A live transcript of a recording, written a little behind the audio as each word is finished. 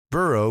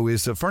Burrow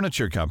is a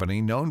furniture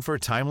company known for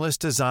timeless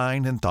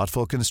design and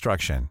thoughtful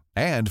construction,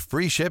 and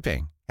free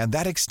shipping, and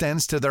that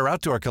extends to their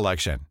outdoor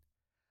collection.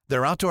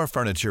 Their outdoor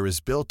furniture is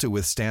built to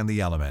withstand the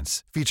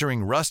elements,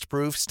 featuring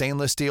rust-proof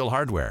stainless steel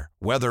hardware,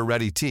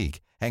 weather-ready teak,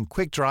 and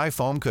quick-dry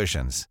foam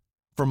cushions.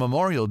 For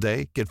Memorial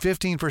Day, get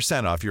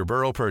 15% off your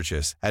Burrow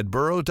purchase at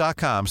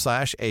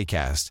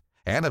burrow.com/ACAST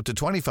and up to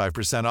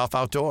 25% off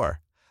outdoor.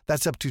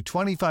 That's up to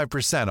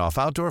 25% off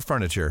outdoor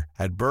furniture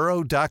at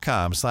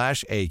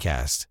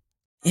burrow.com/ACAST.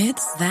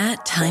 It's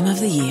that time of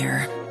the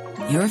year.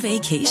 Your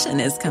vacation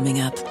is coming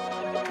up.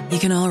 You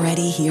can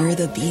already hear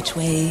the beach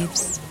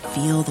waves,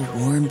 feel the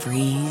warm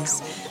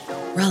breeze,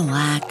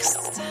 relax,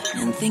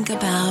 and think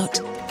about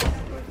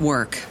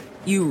work.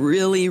 You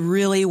really,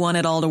 really want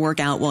it all to work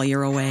out while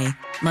you're away.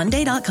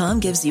 Monday.com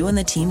gives you and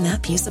the team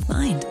that peace of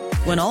mind.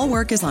 When all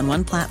work is on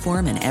one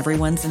platform and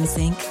everyone's in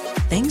sync,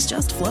 things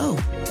just flow.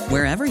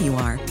 Wherever you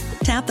are,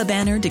 tap the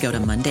banner to go to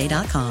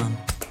Monday.com.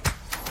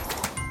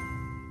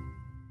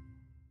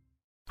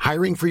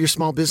 Hiring for your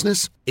small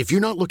business? If you're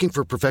not looking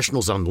for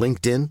professionals on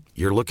LinkedIn,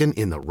 you're looking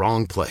in the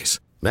wrong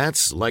place.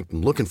 That's like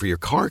looking for your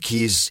car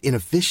keys in a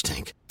fish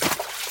tank.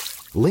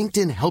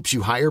 LinkedIn helps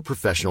you hire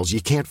professionals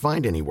you can't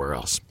find anywhere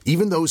else,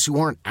 even those who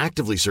aren't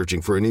actively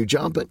searching for a new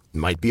job but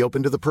might be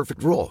open to the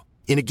perfect role.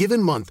 In a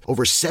given month,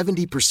 over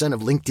 70%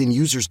 of LinkedIn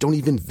users don't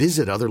even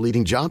visit other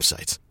leading job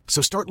sites.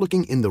 So start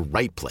looking in the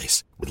right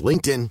place. With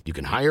LinkedIn, you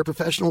can hire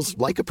professionals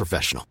like a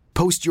professional.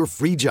 Post your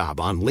free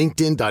job on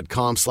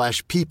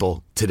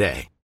linkedin.com/people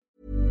today.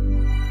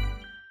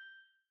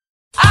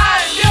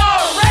 I'm your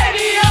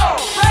radio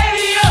show.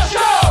 I'm your radio show.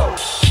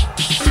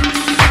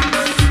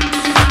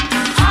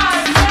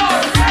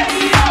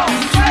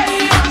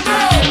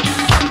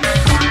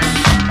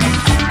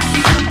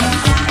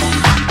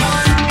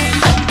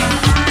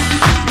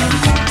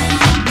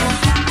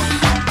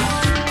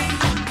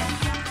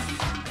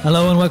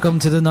 Hello and welcome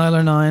to the Niall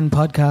or Nine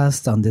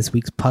podcast. On this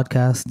week's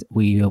podcast,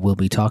 we will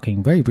be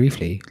talking very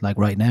briefly, like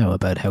right now,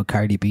 about how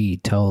Cardi B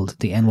told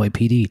the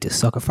NYPD to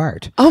suck a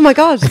fart. Oh my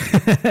God.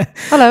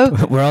 Hello.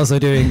 We're also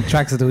doing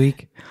tracks of the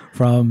week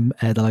from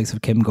the likes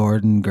of Kim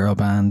Gordon, Girl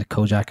Band,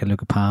 Kojak and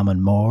Luca Palm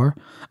and more.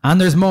 And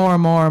there's more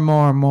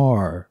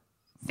from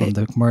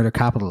the Murder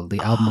Capital. The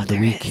album of the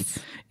week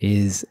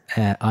is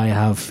I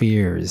Have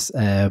Fears.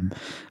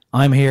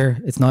 I'm here,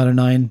 it's Niall or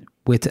Nine,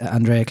 with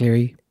Andrea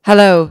Cleary.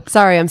 Hello.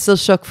 Sorry, I'm still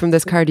shook from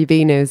this Cardi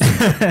B news.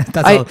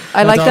 I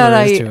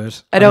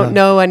don't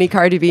know any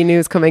Cardi B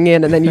news coming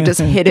in, and then you just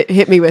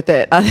hit me with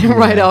it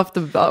right off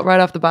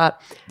the bat.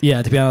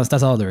 Yeah, to be honest,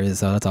 that's all there is.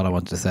 So that's all I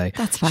wanted to say.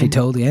 That's fine. She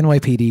told the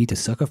NYPD to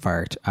suck a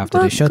fart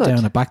after they shut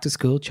down a back to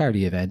school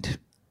charity event.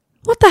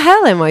 What the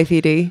hell,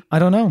 NYPD? I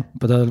don't know,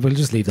 but we'll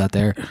just leave that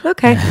there.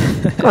 Okay,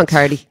 go on,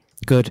 Cardi.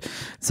 Good.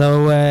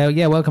 So,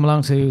 welcome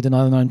along to the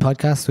Niall or Nine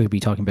podcast. We'll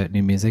be talking about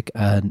new music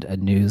and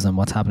news and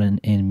what's happening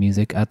in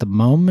music at the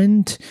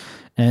moment.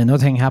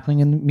 Another thing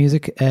happening in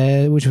music,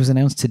 which was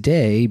announced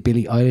today,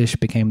 Billie Eilish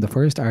became the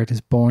first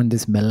artist born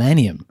this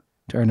millennium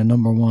to earn a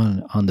number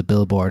one on the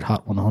Billboard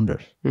Hot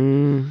 100.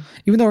 Even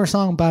though her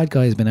song Bad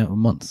Guy has been out for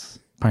months,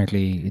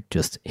 apparently it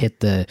just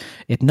it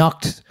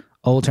knocked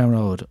Old Town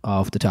Road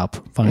off the top,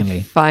 finally.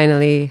 It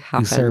finally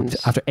happened. Usurped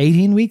after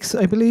 18 weeks,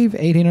 I believe.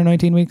 18 or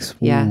 19 weeks.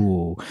 Yeah.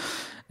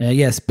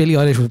 Yes, Billie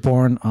Eilish was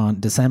born on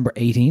December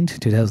 18th,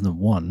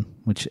 2001,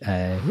 which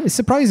is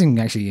surprising,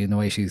 actually, in the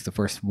way she's the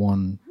first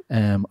one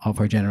of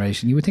her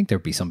generation. You would think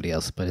there'd be somebody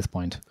else by this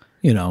point.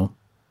 You know,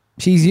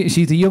 she's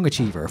a young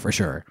achiever, for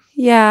sure.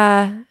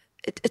 Yeah.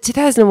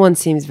 2001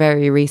 seems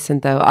very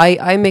recent, though.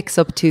 I mix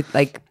up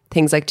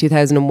things like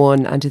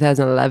 2001 and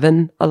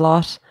 2011 a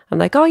lot. I'm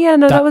like, oh yeah,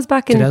 no, that was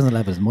back in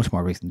 2011 is much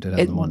more recent than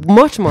 2001.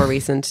 Much more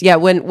recent. Yeah,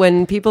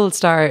 when people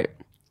start,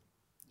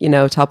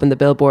 topping the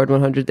Billboard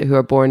 100 who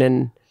are born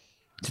in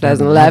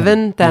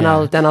 2011, then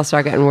I'll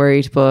start getting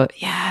worried. But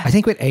yeah, I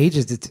think with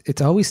ages,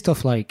 it's always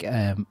stuff like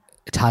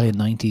Italian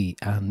 90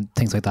 and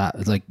things like that.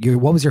 It's like,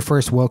 what was your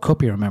first World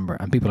Cup you remember?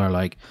 And people are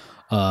like,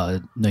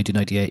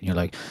 1998, and you're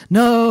like,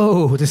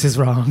 no, this is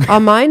wrong. Oh,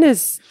 mine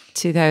is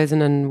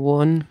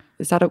 2001.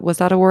 Was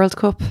that a World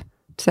Cup?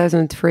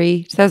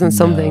 2003, 2000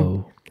 something.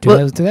 No.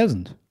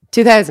 2000.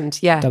 2000,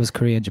 yeah. That was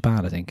Korea and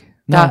Japan, I think.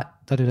 No, that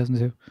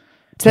 2002.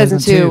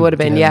 2002 would have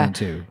been,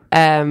 2002.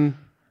 Yeah.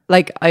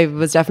 I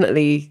was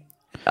definitely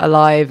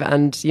alive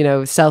and,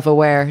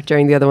 self-aware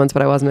during the other ones,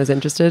 but I wasn't as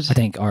interested. I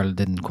think Ireland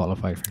didn't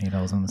qualify for any of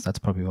those ones. That's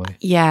probably why.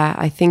 Yeah,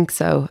 I think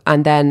so.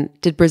 And then,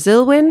 did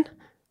Brazil win?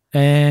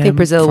 I think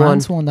Brazil won.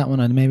 France won that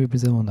one, and maybe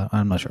Brazil won that.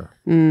 I'm not sure.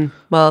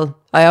 Well,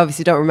 I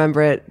obviously don't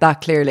remember it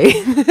that clearly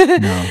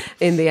No.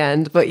 in the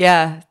end. But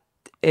yeah,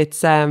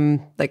 it's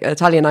like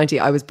Italian 90.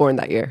 I was born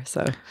that year,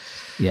 so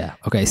yeah.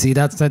 Okay. See,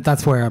 that's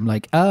where I'm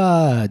like,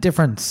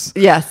 difference.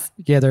 Yes.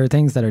 Yeah, there are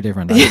things that are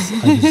different.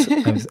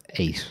 I was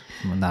 8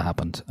 when that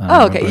happened.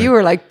 Oh, okay. You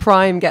were like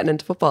prime getting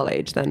into football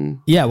age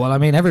then. Yeah. Well, I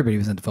mean, everybody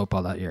was into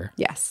football that year.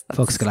 Yes.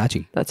 Fuck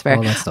Scalacci. That's fair.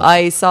 All that stuff.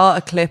 I saw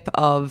a clip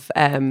of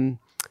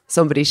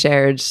somebody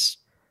shared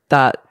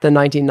that the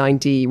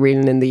 1990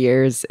 Reeling in the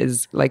Years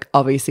is like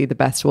obviously the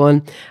best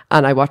one,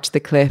 and I watched the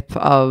clip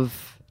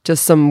of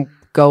just some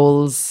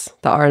goals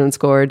that Ireland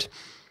scored.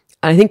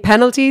 And I think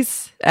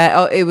penalties.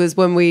 It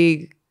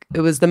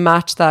was the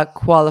match that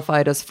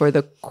qualified us for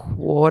the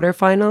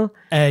quarterfinal,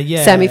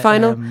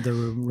 semi-final,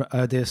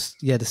 the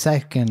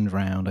second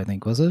round, I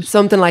think, was it?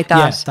 something like that.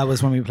 Yes, that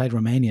was when we played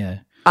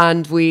Romania.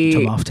 And we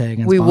Tomofte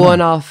against we Bonner. won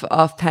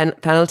off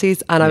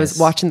penalties, and I was Yes.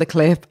 watching the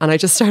clip, and I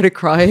just started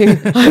crying.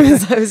 I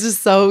was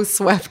just so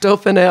swept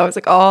up in it. I was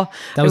like, oh,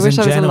 That I was wish in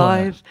I was Genoa.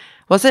 alive.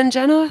 Was it in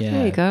Genoa? Yeah,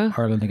 There you go.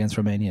 Ireland against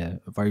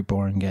Romania, a very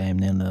boring game,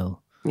 0-0.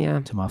 Yeah,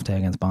 Tomofte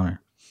against Bonner.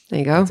 there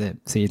you go. That's it.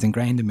 See, it's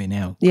ingrained in me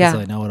now. 'Cause Yeah.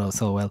 I know it all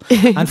so well.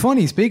 And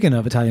funny, speaking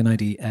of Italian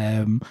 90,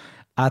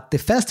 at the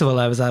festival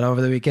I was at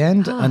over the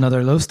weekend,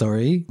 another love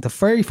story. The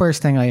very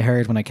first thing I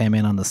heard when I came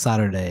in on the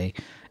Saturday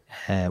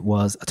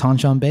was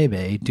Attention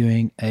Bebe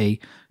doing a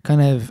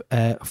kind of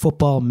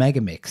football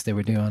mega mix. They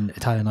were doing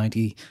Italian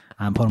 90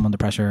 and Put 'Em Under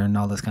Pressure and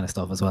all this kind of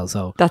stuff as well.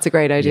 So That's a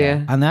great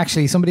idea. and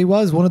actually,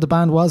 one of the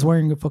band was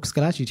wearing a Fuck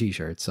Scalacci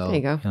t-shirt. So There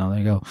you go. there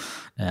you go.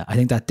 I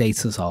think that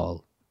dates us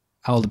all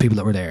the people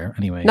that were there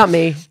anyway. Not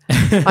me.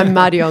 I'm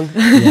mad young.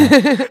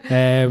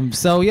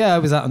 So I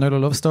was at another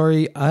love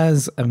story.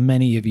 As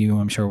many of you,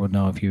 I'm sure, would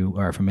know if you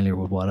are familiar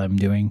with what I'm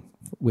doing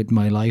with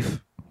my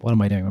life. What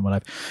am I doing with my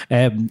life?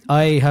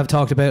 I have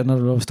talked about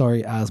another love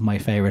story as my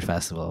favorite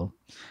festival,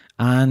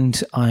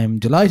 and I'm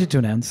delighted to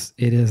announce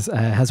it is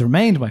has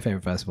remained my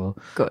favorite festival.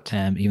 Good.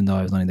 Even though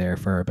I was only there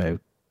for about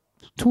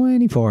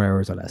 24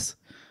 hours or less.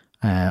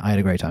 I had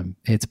a great time.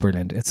 It's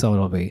brilliant. It's so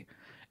lovely.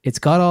 It's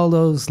got all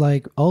those,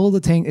 like, all the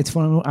things. It's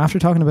fun. After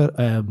talking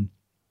about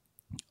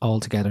All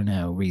Together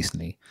Now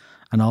recently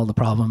and all the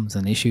problems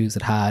and issues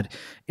it had,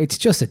 it's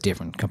just a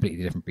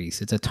completely different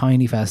beast. It's a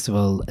tiny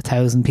festival,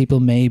 1,000 people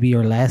maybe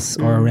or less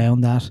or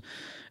around that.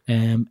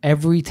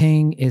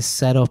 Everything is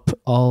set up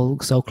all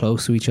so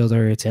close to each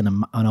other. It's in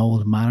an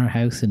old manor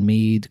house in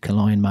Meath,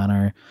 Killoyne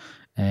Manor.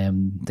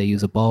 They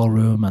use a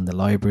ballroom and the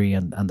library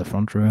and the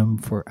front room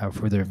for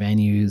their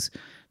venues.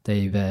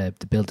 They've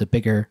built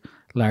a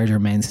larger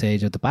main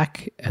stage at the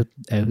back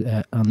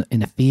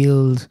in a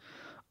field.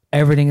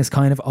 Everything is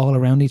kind of all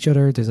around each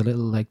other. There's a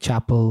little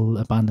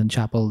abandoned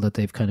chapel that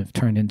they've kind of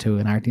turned into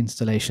an art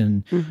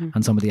installation,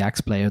 and some of the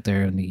acts play out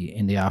there in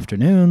the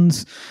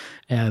afternoons.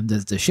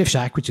 There's the Shift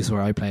Shack, which is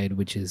where I played,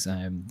 which is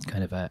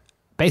kind of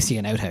basically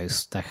an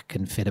outhouse that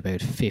can fit about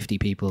 50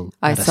 people.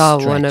 I at a saw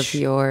one of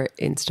stretch. your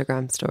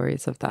Instagram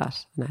stories of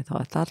that, and I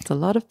thought that's a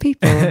lot of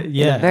people in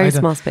a I very don't-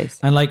 small space.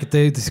 And like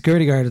the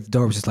security guard at the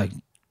door was just like,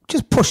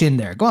 just push in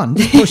there. Go on,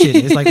 just push in.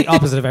 It's like the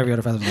opposite of every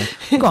other festival.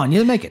 Like, go on,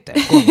 you'll make it there.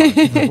 Go on.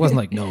 It wasn't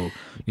like, no,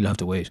 you'll have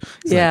to wait.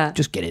 It's like,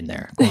 just get in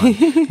there. Go on.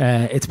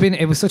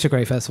 It was such a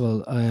great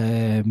festival.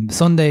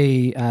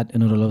 Sunday at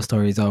Another Love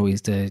Story is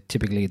always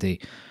typically the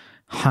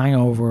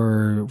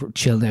hangover,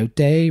 chilled out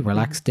day,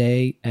 relaxed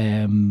day.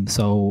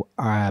 So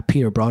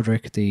Peter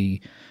Broderick,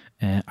 the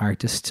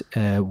artist,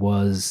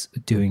 was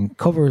doing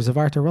covers of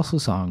Arthur Russell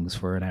songs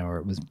for an hour.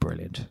 It was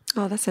brilliant.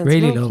 Oh, that sounds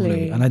Really lovely.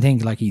 lovely. And I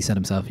think, like he said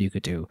himself, you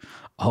could do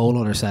a whole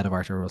other set of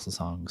Arthur Russell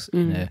songs.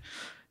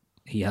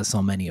 He has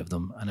so many of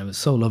them, and it was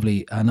so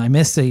lovely. And I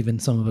missed even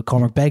some of it.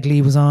 Cormac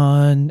Begley was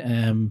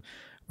on.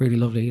 Really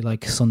lovely,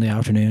 like Sunday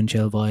afternoon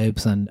chill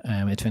vibes. And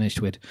it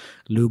finished with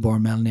Lubor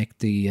Melnik,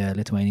 the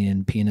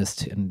Lithuanian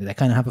pianist, and they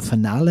kind of have a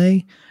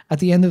finale at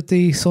the end of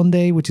the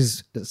Sunday, which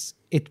is,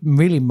 it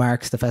really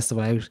marks the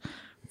festival out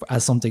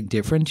as something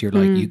different. You're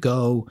like, you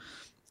go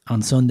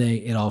on Sunday,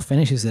 it all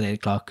finishes at 8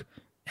 o'clock.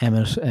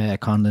 Emmett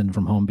Conlon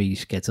from Home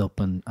Beat gets up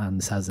and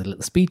has a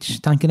little speech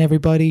thanking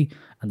everybody,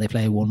 and they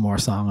play one more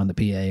song on the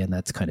PA, and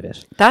that's kind of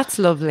it. That's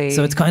lovely.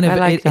 So it's kind of, I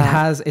like it that.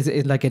 has,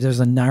 there's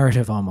a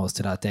narrative almost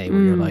to that day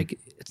where you're like,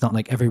 it's not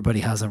like everyone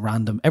has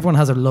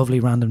a lovely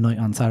random night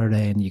on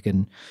Saturday and you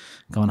can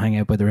go and hang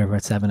out by the river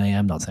at 7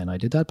 a.m. Not saying I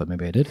did that, but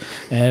maybe I did.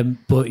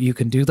 But you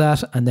can do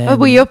that. And then Oh,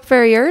 were you up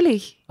very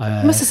early?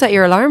 You must have set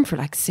your alarm for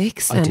like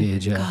 6. I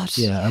did, yeah. God.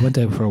 Yeah, I went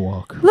out for a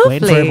walk. Lovely.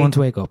 Waiting for everyone to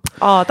wake up.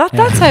 Oh,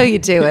 that's how you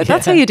do it.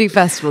 That's how you do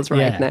festivals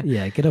right now.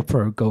 Yeah, go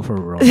for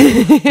a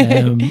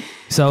run.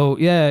 So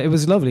yeah, it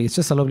was lovely. It's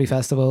just a lovely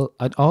festival.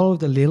 And all of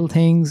the little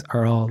things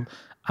are all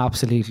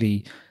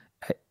absolutely,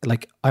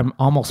 like, I'm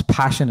almost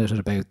passionate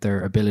about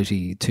their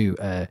ability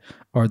to,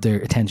 or their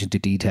attention to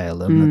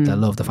detail. And I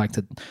love the fact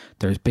that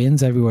there's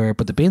bins everywhere,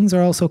 but the bins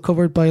are also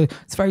covered by,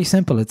 it's very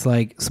simple. It's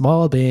like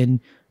small bin,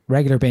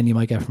 regular bin you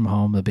might get from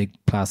home, a big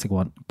plastic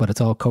one, but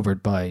it's all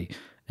covered by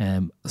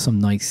some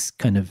nice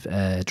kind of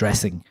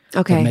dressing.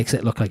 Okay. That makes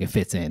it look like it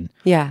fits in.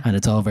 Yeah. And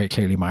it's all very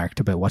clearly marked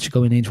about what should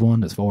go in each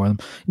one. There's 4 of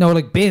them. No,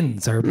 like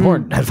bins are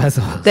important at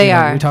festivals. They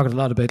are. We're talking a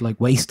lot about like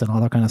waste and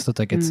all that kind of stuff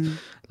that gets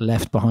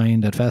left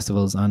behind at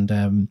festivals.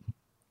 And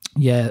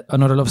yeah,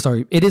 Another Love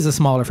Story. It is a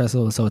smaller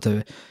festival, so it's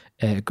a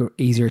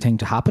easier thing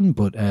to happen,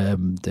 but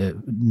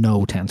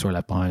no tents were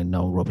left behind,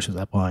 no rubbish was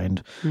left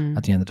behind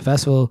at the end of the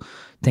festival.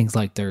 Things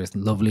like there's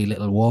lovely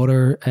little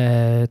water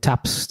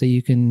taps that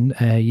you can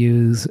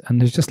use,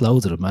 and there's just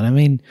loads of them. And I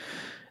mean,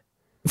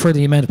 for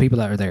the amount of people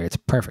that are there, it's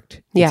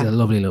perfect. Yeah. It's a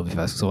lovely, lovely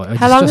festival. So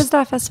How long is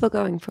that festival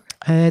going for?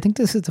 I think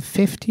this is the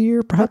 5th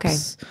year,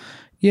 perhaps.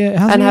 Yeah, it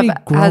hasn't And really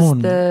has grown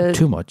the-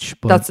 too much.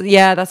 But That's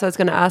what I was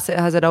going to ask.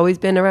 Has it always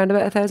been around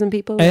about 1,000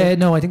 people?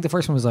 no, I think the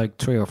first one was like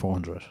 300 or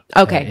 400.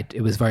 Okay.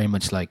 It was very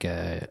much like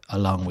a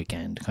long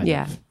weekend, kind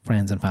Yeah. of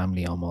friends and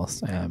family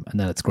almost. And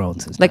then it's grown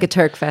since Like then. a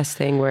Turk Fest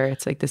thing where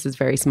it's like, this is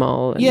very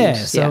small. And, Yeah,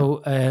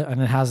 so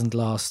and it hasn't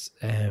lost.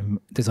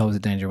 There's always a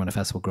danger when a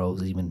festival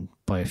grows, even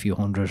by a few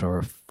hundred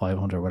or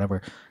 500 or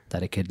whatever,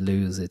 that it could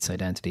lose its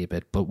identity a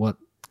bit. But what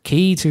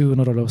key to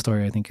Another Love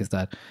Story, I think, is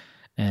that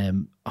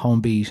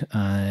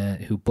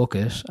Homebeat, who book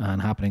it,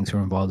 and Happenings, who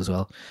are involved as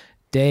well,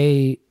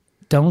 they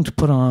don't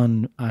put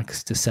on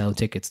acts to sell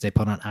tickets. They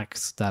put on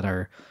acts that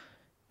are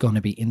going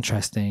to be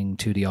interesting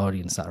to the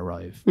audience that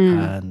arrive.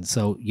 And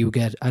so you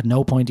get, at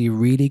no point do you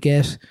really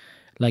get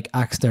like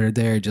acts that are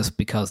there just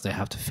because they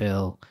have to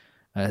sell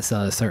a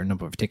certain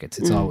number of tickets.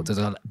 It's all, there's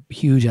a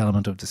huge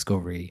element of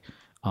discovery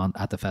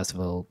at the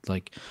festival.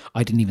 Like,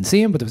 I didn't even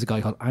see him, but there was a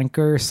guy called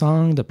Anchor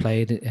Song that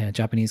played, a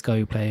Japanese guy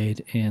who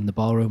played in the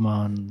ballroom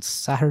on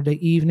Saturday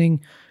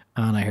evening,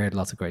 and I heard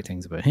lots of great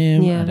things about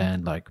him. Yeah. And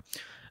then like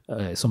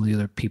some of the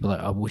other people,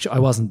 which I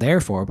wasn't there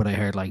for, but I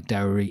heard like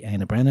Dowry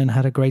Aina Brennan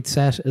had a great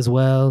set as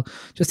well.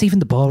 Just even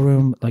the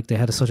ballroom, like they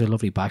had such a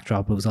lovely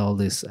backdrop. It was all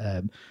this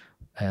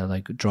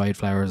like dried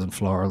flowers and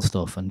floral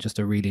stuff, and just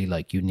a really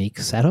like unique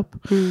setup.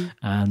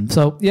 And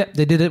so yeah,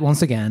 they did it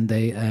once again.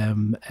 They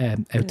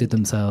outdid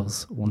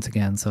themselves once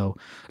again. So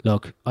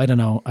look, I don't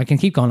know, I can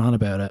keep going on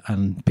about it,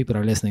 and people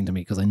are listening to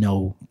me, because I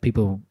know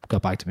people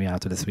got back to me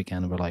after this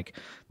weekend and were like,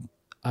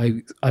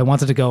 I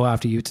wanted to go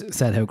after you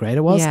said how great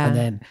it was. Yeah. And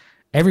then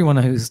everyone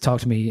who's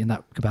talked to me in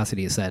that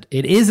capacity has said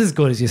it is as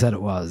good as you said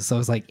it was. So I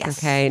was like, yes.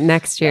 Okay,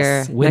 next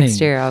year. Winning.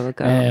 Next year I will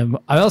go.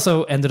 I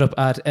also ended up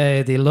at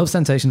the Love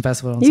Sensation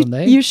Festival on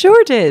Sunday. You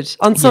sure did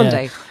on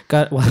Sunday.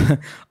 Well,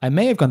 I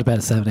may have gone to bed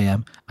at 7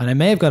 a.m. and I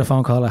may have got a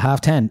phone call at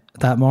 10:30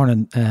 that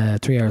morning,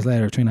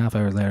 3.5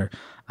 hours later,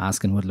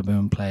 asking would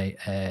Laboon play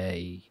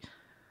a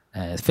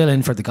fill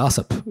in for the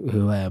Gossip,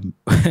 who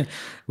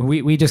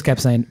we just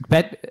kept saying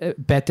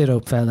Bet did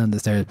up, fell down the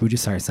stairs. We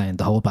just started saying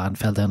the whole band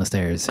fell down the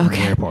stairs in the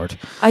airport.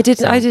 I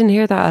didn't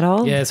hear that at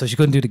all. Yeah, so she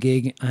couldn't do the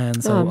gig,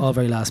 and so all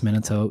very last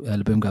minute. So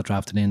Laboon got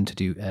drafted in to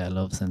do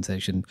Love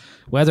Sensation.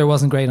 Weather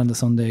wasn't great on the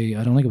Sunday.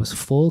 I don't think it was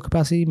full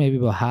capacity, maybe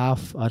about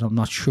half. I'm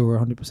not sure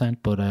 100%,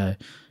 but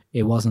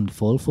it wasn't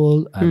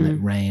full, and it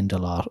rained a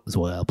lot as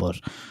well. But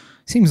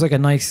seems like a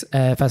nice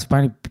festival.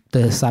 Apparently,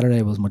 the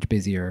Saturday was much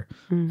busier,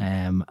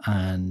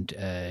 and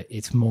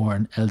it's more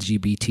an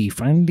LGBT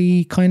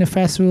friendly kind of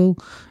festival.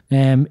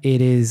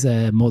 It is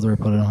Mother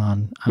put it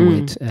on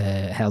with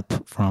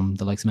help from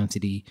the likes of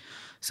MCD.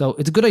 So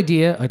it's a good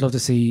idea. I'd love to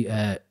see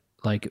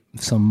like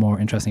some more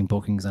interesting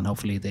bookings, and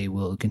hopefully they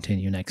will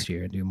continue next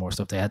year and do more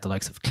stuff. They had the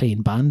likes of Clean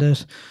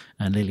Bandit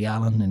and Lily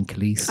Allen and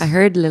Khalees. I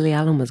heard Lily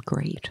Allen was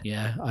great.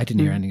 Yeah, I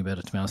didn't hear anything about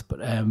it, to be honest. But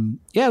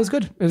yeah, it was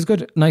good. It was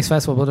good. Nice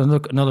festival. But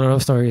look, Another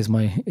Love Story is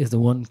the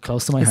one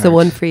close to my It's heart. the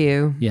one for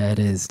you. Yeah, it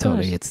is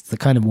totally. It's the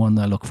kind of one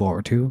that I look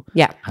forward to.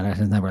 Yeah. And it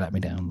has never let me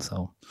down.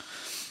 So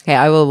Okay,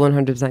 I will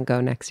 100% go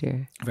next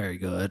year. very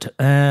good.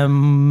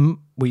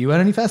 Were you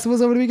at any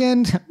festivals over the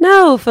weekend?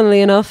 No,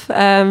 funnily enough,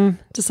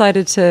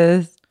 decided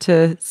to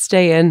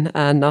stay in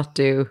and not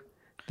do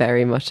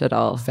very much at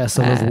all.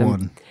 Festival of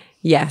one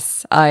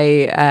Yes,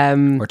 I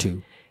or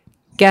two.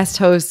 guest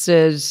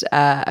hosted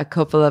a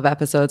couple of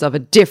episodes of a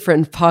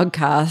different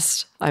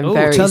podcast. I'm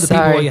very tell the sorry.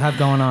 people what you have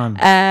going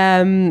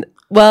on.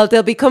 Well,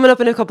 they'll be coming up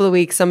in a couple of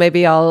weeks, so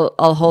maybe I'll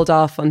hold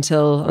off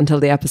until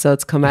the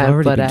episodes come out.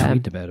 already But been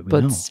tweeted about it, we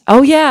but know.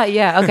 oh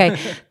yeah, okay.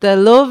 The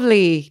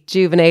lovely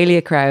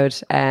Juvenalia crowd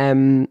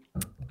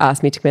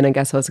asked me to come in and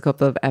guest host a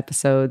couple of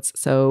episodes.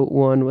 So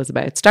one was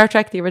about Star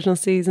Trek, the original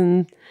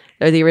season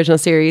or the original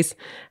series,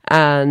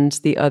 and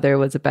the other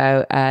was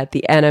about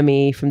The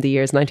Enemy from the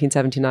years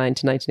 1979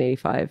 to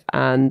 1985.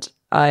 And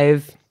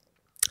I've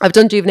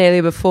done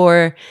Juvenalia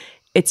before.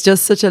 It's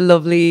just such a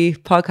lovely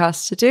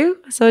podcast to do.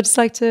 So I'd just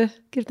like to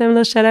give them a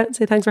little shout out and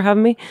say thanks for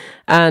having me.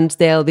 And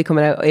they'll be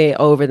coming out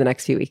over the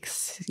next few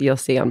weeks. You'll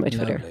see on my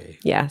Twitter. Lovely.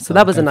 Yeah. So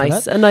that was a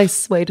Okay for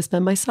nice way to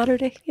spend my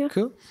Saturday. Yeah.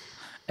 Cool.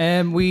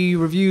 We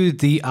reviewed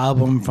the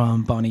album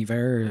from Bon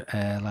Iver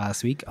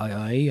last week.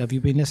 I have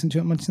you been listening to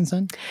it much since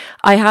then?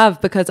 I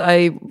have, because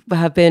I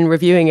have been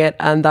reviewing it,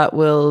 and that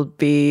will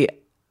be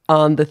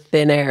on the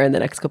thin air in the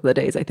next couple of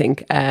days, I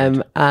think.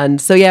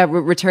 And so, yeah,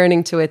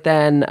 returning to it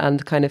then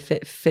and kind of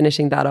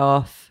finishing that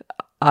off.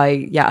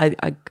 I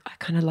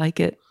kind of like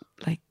it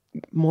like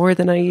more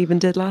than I even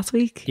did last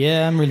week.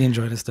 Yeah, I'm really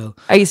enjoying it still.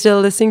 Are you still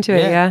listening to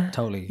it? Yeah,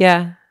 totally.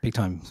 Yeah. Big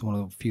time. It's one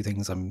of the few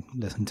things I'm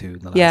listening to in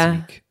the last Yeah.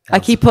 week. I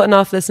keep putting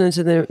off listening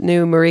to the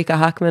new Marika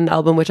Hackman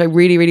album, which I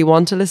really, really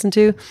want to listen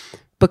to,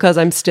 because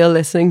I'm still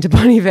listening to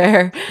Bon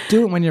Iver.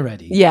 Do it when you're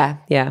ready. Yeah.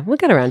 We'll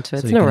get around to it.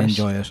 So It's you no can rush.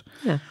 enjoy it.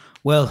 Yeah.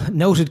 Well,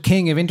 noted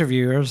king of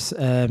interviewers,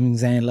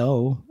 Zane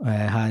Lowe,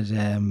 had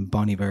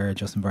Bon Iver,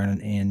 Justin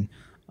Vernon in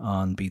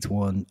on Beats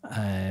One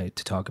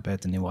to talk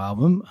about the new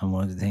album. And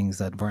one of the things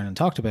that Vernon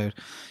talked about,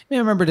 you may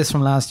remember this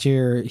from last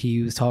year,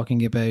 he was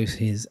talking about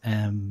his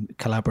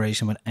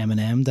collaboration with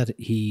Eminem that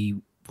he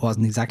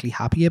wasn't exactly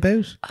happy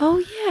about.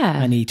 Oh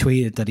yeah. And he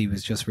tweeted that he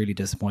was just really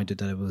disappointed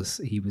that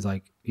he was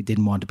like, he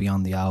didn't want to be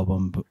on the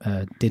album,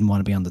 didn't want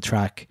to be on the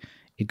track.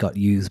 It got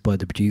used by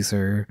the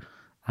producer,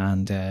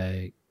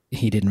 and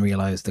he didn't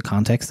realize the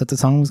context that the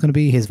song was going to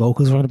be. His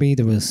vocals were going to be.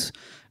 There was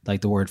like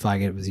the word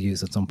faggot was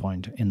used at some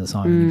point in the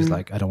song. And he was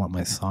like, I don't want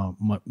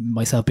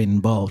myself being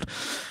involved.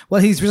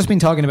 Well, he's just been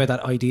talking about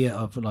that idea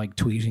of like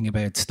tweeting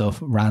about stuff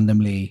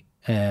randomly.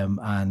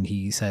 And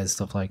he says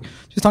stuff like,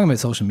 just talking about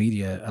social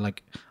media,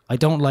 like, I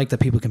don't like that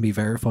people can be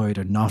verified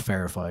or not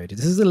verified.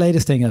 This is the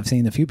latest thing I've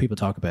seen a few people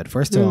talk about.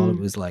 First of all, it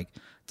was like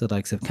the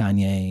likes of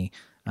Kanye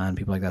and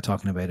people like that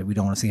talking about it. We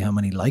don't want to see how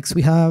many likes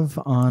we have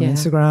on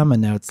Instagram.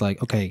 And now it's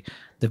like, okay,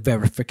 the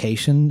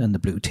verification and the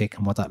blue tick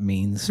and what that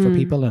means for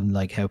people and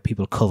like how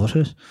people covet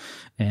it.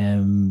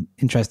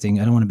 Interesting.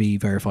 I don't want to be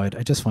verified.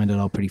 I just find it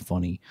all pretty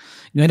funny.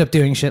 You end up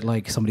doing shit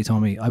like somebody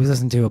told me. I was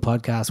listening to a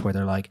podcast where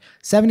they're like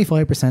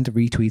 75% of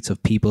retweets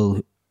of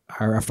people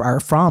are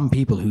from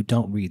people who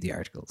don't read the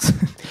articles.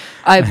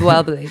 I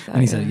well believe that. And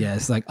he said,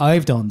 yes, like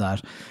I've done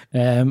that.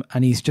 And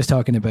he's just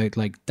talking about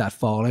like that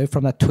fallout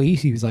from that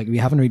tweet. He was like, we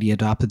haven't really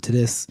adapted to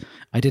this.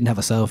 I didn't have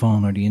a cell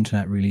phone or the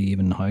internet really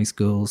even in high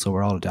school. So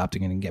we're all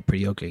adapting and get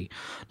pretty ugly.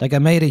 Like I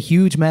made a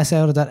huge mess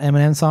out of that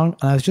Eminem song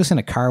and I was just in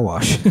a car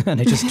wash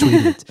and I just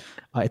tweeted.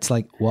 It's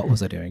like, what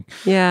was I doing?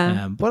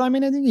 Yeah. But I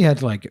mean, I think he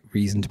had like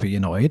reason to be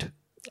annoyed.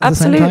 At the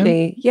same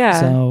Absolutely. time. Yeah.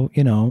 So,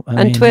 you know, I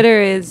And mean,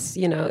 Twitter is,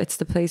 you know, it's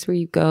the place where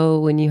you go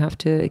when you have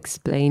to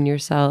explain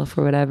yourself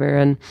or whatever.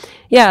 And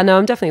yeah, no,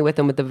 I'm definitely with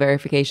them with the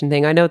verification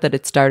thing. I know that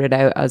it started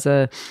out as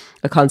a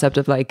concept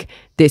of like,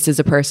 this is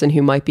a person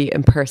who might be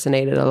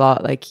impersonated a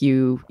lot. Like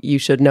you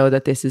should know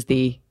that this is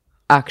the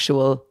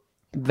actual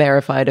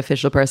verified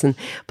official person.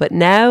 But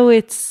now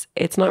it's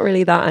not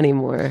really that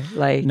anymore.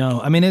 Like, no,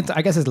 I mean,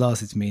 I guess it's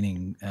lost its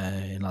meaning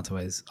in lots of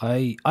ways.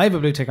 I have a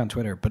blue tick on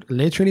Twitter, but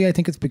literally I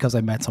think it's because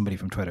I met somebody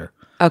from Twitter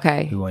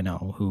okay. who I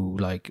know who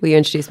like Will you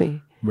introduce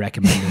me?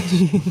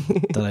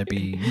 recommended that I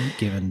be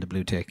given the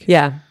blue tick.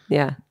 Yeah.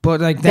 Yeah.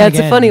 But like, Yeah, then it's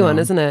a again, funny you know, one,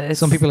 isn't it?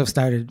 some people have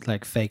started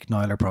like fake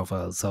Nyler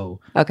profiles. So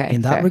Okay,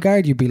 in that fair.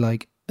 regard, you'd be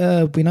like,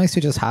 it'd be nice to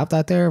just have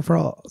that there for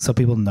all, so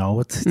people know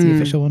it's the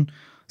official one.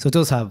 So it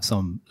does have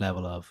some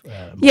level of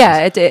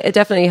Yeah, it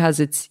definitely has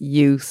its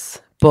use.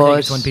 I But think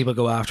it's when people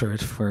go after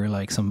it for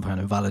like some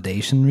kind of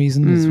validation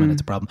reason is when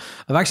it's a problem.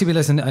 I've actually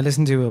been I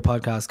listened to a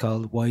podcast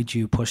called Why'd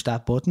You Push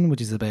That Button,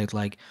 which is about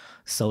like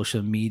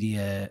social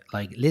media,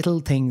 like little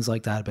things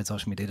like that about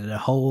social media. They did a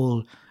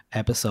whole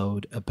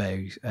episode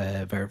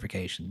about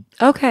verification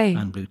okay.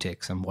 and blue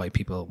ticks and why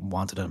people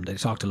wanted them. They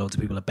talked to loads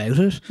of people about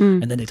it,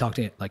 and then they talked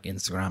to like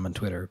Instagram and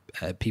Twitter,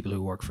 people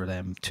who work for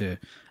them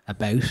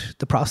about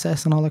the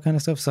process and all that kind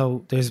of stuff.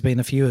 So there's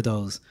been a few of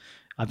those.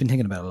 I've been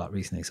thinking about it a lot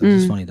recently, so it's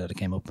just funny that it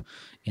came up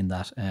in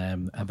that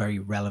a very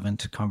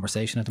relevant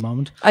conversation at the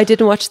moment. I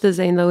didn't watch the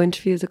Zane Lowe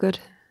interview. Is it good?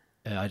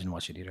 I didn't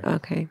watch it either.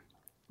 Okay.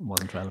 It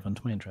wasn't relevant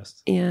to my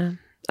interests. Yeah.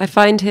 I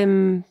find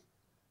him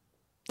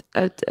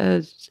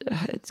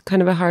it's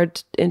kind of a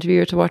hard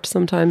interviewer to watch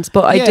sometimes,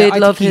 but I did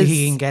love think his.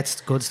 He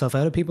gets good stuff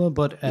out of people,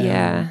 but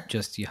Yeah.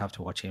 just you have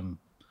to watch him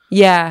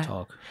Yeah.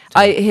 talk.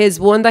 His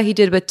one that he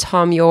did with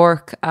Tom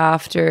York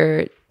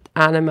after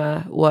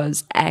Anima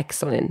was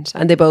excellent.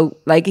 And they both,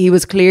 like, he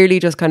was clearly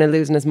just kind of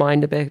losing his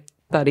mind a bit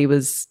that he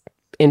was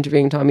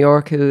interviewing Tom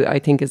York, who I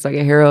think is like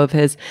a hero of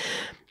his.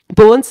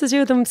 But once the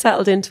two of them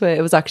settled into it,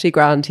 it was actually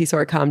grand. He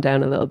sort of calmed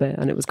down a little bit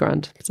and it was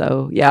grand.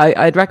 So yeah,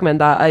 I'd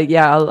recommend that.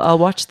 I'll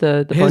watch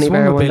the His Bunny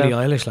Bear one with one.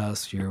 Billie though. Eilish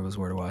last year was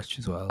worth a watch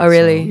as well. Oh,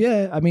 really? So,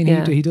 yeah, I mean,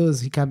 Yeah. he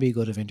does. He can be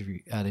good at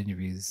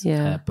interviews.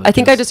 Yeah, but I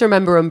think I just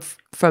remember him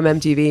from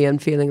MTV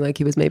and feeling like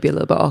he was maybe a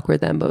little bit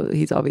awkward then, but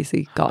he's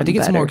obviously gotten I think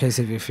it's better. more a case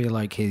if you feel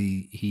like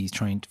he's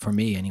trying, for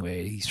me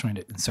anyway, he's trying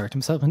to insert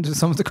himself into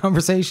some of the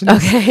conversations.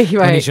 Okay,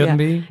 right. when he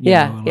shouldn't yeah. be. you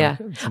Yeah, know, like, yeah.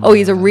 something Oh,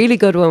 he's a like that. really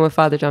good one with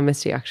Father John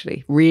Misty,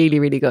 actually. Really,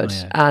 really good.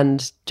 yeah.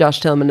 And Josh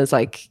Tillman is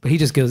like But he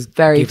just gives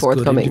very gives good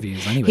forthcoming.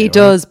 interviews anyway, He right?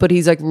 does, but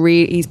he's like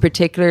he's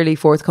particularly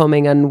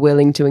forthcoming and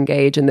willing to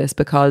engage in this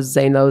because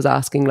Zane Lowe's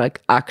asking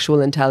like actual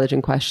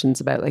intelligent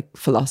questions about like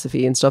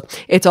philosophy and stuff.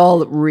 It's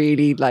all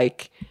really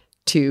like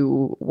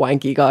two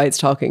wanky guys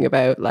talking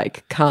about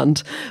like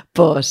Kant,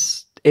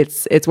 but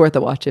it's worth a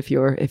watch if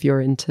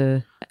you're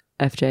into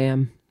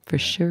FJM for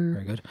sure.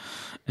 Very good.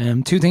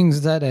 Two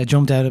things that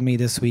jumped out at me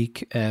this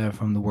week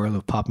from the world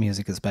of pop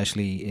music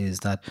especially is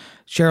that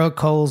Cheryl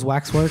Cole's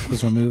waxwork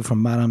was removed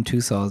from Madame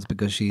Tussauds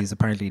because she's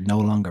apparently no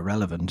longer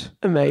relevant.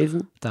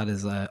 Amazing. That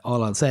is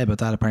all I'll say about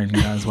that.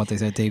 Apparently that is what they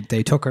said.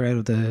 They took her out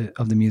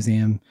of the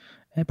museum.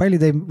 Apparently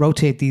they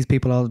rotate these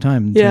people all the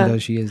time. Yeah. Though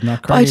she is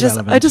not But I currently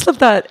relevant. I just love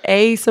that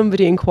A,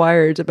 somebody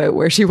inquired about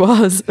where she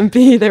was, and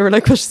B, they were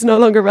like, well, she's no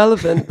longer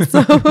relevant.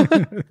 So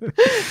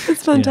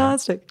it's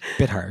fantastic.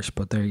 Bit harsh,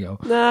 but there you go.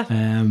 Nah.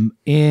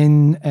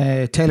 In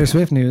Taylor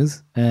Swift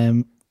news,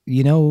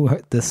 you know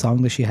the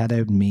song that she had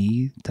out,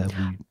 Me, that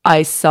we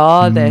I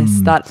saw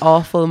that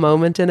awful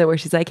moment in it where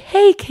she's like,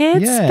 hey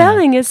kids, Yeah.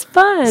 spelling is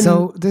fun.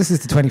 So this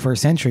is the 21st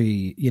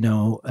century, you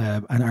know,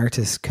 an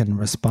artist can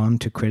respond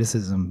to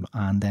criticism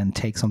and then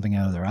take something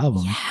out of their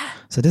album.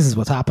 So this is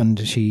what's happened.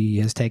 She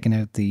has taken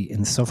out the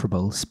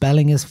insufferable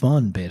 "spelling is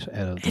fun" bit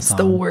out of the It's song.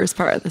 the worst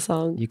part of the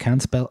song. You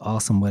can't spell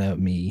awesome without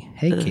me.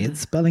 Hey kids,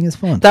 spelling is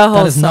fun. That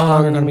whole is no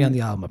longer song- going to be on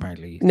the album,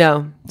 apparently.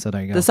 No. So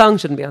there you go. The song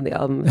shouldn't be on the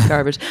album. It's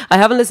garbage. I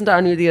haven't listened to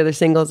any of the other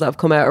singles that have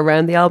come out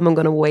around the album. I'm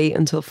going to wait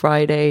until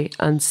Friday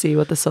and see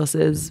what the sus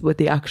is with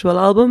the actual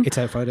album. It's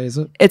out Friday, is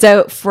it? It's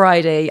out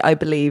Friday, I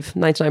believe.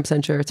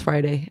 99% sure it's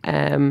Friday.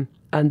 And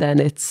then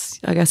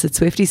I guess it's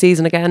Swiftie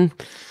season again.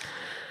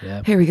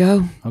 Yeah. Here we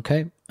go.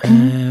 Okay.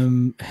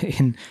 In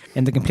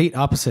the complete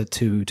opposite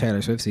to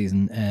Taylor Swift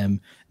season,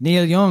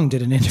 Neil Young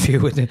did an interview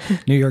with the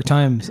New York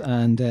Times,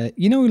 and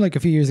like a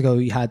few years ago,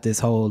 he had this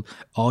whole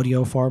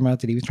audio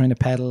format that he was trying to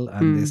peddle,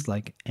 and this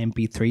like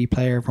MP3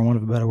 player, for want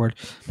of a better word,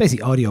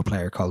 basically audio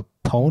player called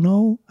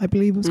Pono, I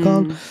believe it was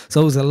called. So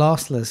it was a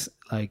lossless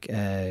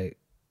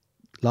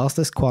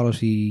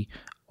quality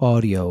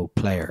audio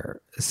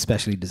player,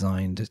 especially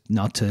designed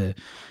not to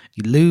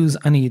lose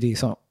any of these.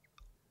 So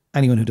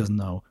anyone who doesn't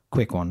know,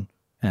 quick one.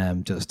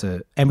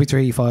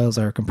 MP3 files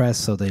are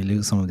compressed, so they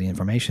lose some of the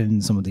information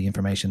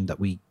that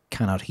we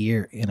cannot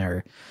hear in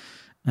our,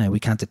 we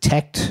can't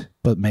detect,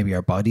 but maybe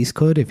our bodies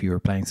could if you were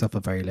playing stuff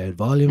at very loud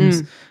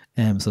volumes.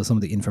 So some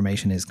of the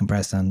information is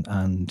compressed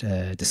and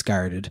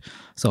discarded.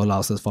 So a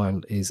lossless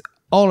file is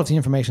all of the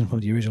information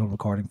from the original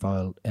recording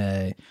file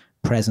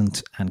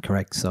present and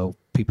correct. So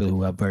people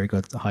who have very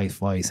good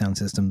hi-fi sound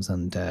systems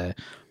and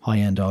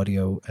high-end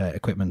audio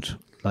equipment,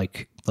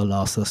 like the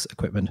lossless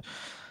equipment.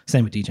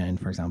 Same with DJing,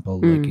 for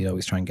example. Like you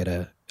always try and get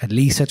at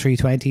least a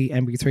 320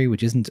 MP3,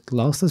 which isn't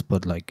lossless,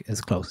 but like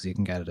as close as you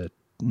can get it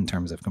in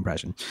terms of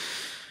compression.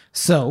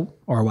 So,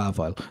 or a WAV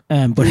file.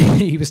 But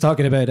he was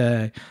talking about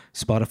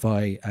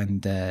Spotify,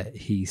 and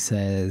he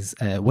says,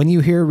 when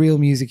you hear real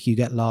music, you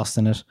get lost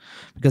in it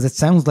because it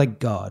sounds like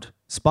God.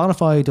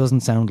 Spotify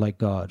doesn't sound like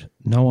God.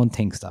 No one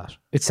thinks that.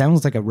 It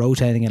sounds like a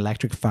rotating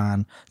electric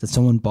fan that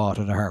someone bought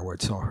at a hardware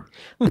store.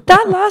 But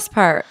that last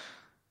part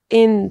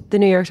in the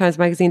New York Times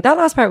Magazine, that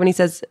last part when he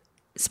says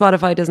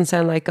Spotify doesn't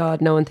sound like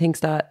God, no one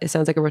thinks that, it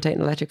sounds like a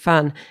rotating electric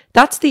fan.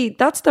 That's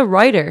the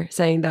writer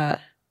saying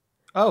that.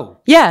 Oh.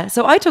 Yeah,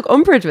 so I took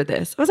umbrage with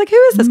this. I was like,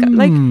 who is this guy?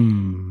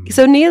 Like,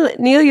 so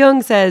Neil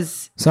Young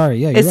says, Sorry,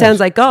 yeah, it sounds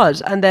like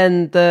God. And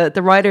then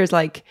the writer's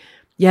like,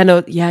 yeah,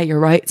 you're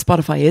right.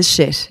 Spotify is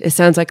shit. It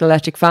sounds like an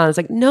electric fan. It's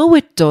like, no,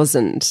 it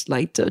doesn't.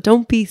 Like,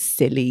 don't be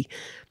silly.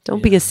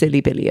 Don't be a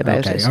silly Billy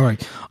about it. All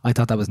right. I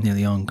thought that was Neil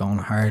Young going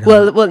hard.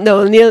 Well,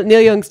 no.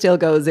 Neil Young still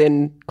goes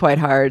in quite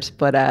hard,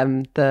 but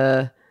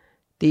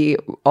the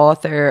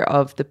author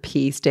of the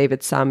piece,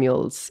 David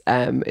Samuels,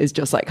 is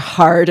just like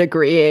hard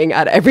agreeing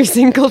at every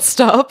single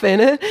stop in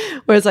it.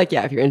 Whereas, like,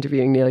 yeah, if you're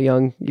interviewing Neil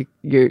Young,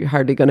 you're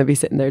hardly going to be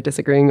sitting there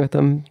disagreeing with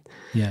him.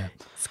 Yeah.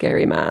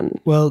 Scary man.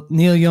 Well,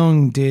 Neil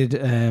Young did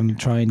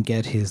try and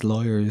get his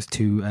lawyers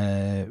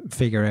to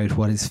figure out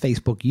what his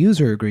Facebook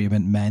user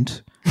agreement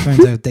meant.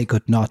 Turns out they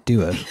could not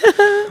do it.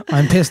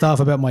 I'm pissed off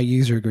about my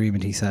user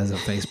agreement, he says on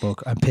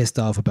Facebook. I'm pissed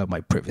off about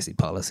my privacy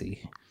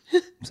policy.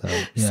 So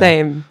yeah.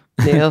 Same,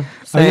 Neil. I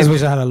just Same.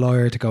 wish I had a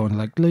lawyer to go and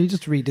like, "Will you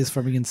just read this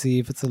for me and see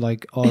if it's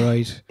like all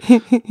right."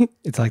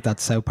 It's like that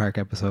South Park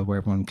episode where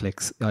everyone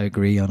clicks "I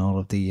agree" on all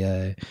of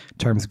the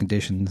terms and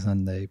conditions,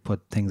 and they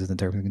put things in the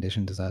terms and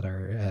conditions that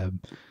are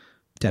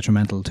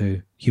detrimental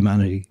to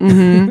humanity.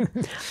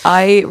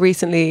 I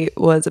recently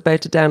was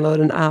about to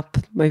download an app.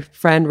 My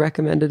friend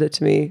recommended it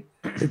to me.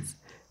 It's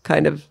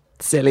kind of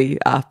silly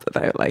app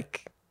about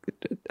like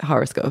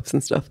horoscopes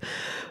and stuff.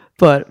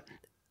 But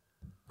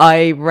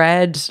I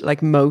read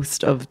like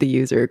most of the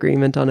user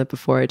agreement on it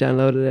before I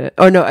downloaded it.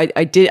 Oh no,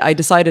 I did. I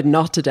decided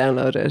not to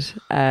download it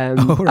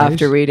right.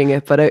 after reading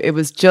it. But it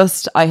was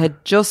just, I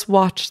had just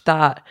watched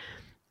that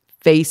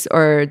Cambridge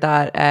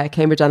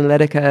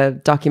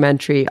Analytica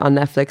documentary on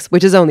Netflix,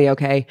 which is only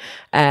okay.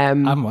 I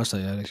haven't watched that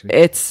yet, actually.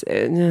 It's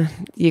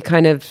you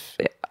kind of.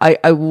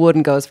 I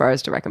wouldn't go as far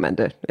as to recommend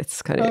it.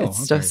 It's kind of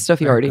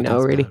stuff you already know,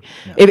 really.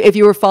 Yeah. If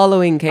you were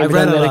following Cambridge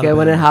read a lot Analytica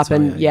when about it it,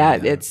 happened, so yeah.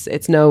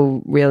 it's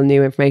no real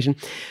new information.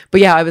 But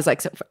yeah, I was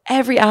like, so for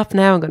every app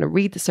now, I'm going to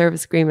read the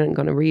service agreement. I'm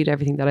going to read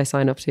everything that I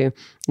sign up to.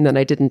 And then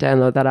I didn't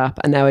download that app.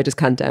 And now I just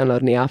can't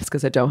download any apps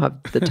because I don't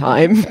have the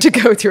time to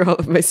go through all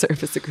of my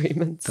service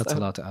agreements. That's so.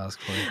 a lot to ask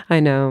for. I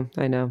know.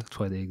 That's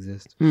why they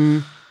exist.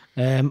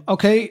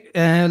 Okay,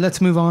 let's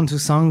move on to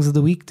songs of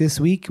the week. This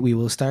week we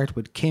will start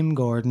with Kim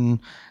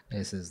Gordon.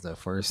 This is the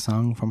first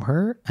song from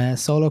her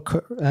solo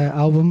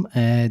album.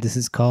 This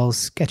is called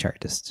Sketch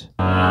Artist.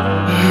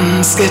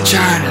 Sketch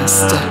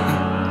artist,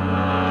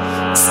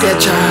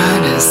 sketch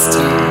artist.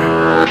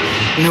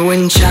 And the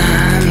wind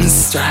chimes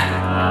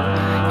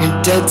strike,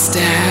 your dead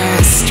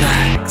stare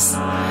strikes,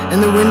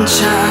 and the wind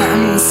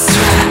chimes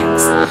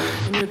strikes,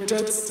 and your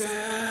dead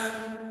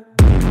stare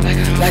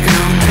like an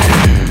omen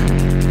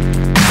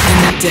in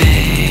the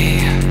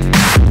day,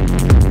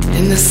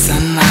 in the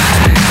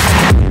sunlight,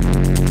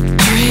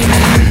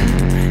 dreaming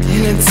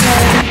in its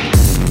head.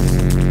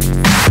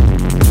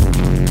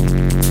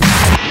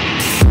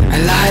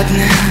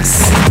 Aliveness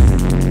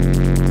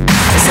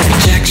is a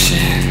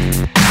projection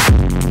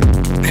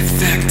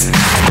effect.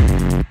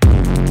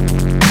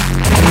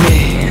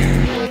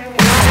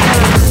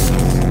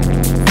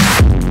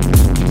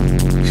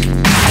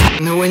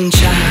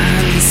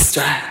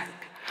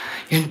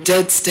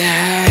 dead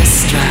stare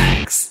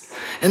strikes,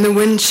 and the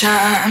wind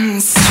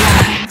chimes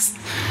strikes,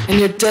 and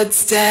your dead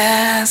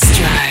stare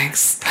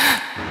strikes.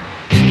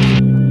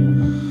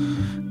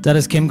 That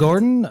is Kim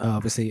Gordon,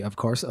 obviously, of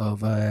course, of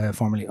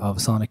formerly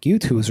of Sonic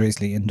Youth, who was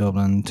recently in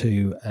Dublin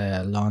to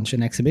launch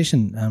an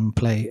exhibition and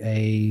play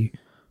a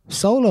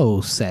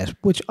solo set,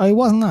 which I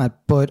wasn't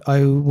at, but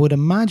I would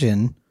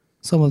imagine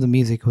some of the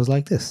music was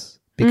like this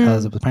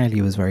because apparently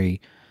it was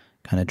very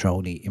kind of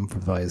drony,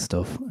 improvised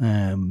stuff.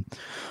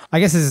 I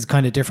guess this is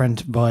kind of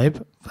different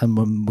vibe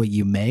than what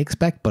you may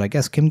expect, but I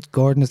guess Kim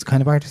Gordon is the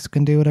kind of artist who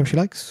can do whatever she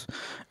likes,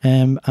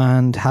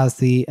 and has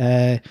the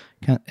I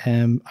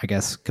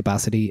guess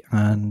capacity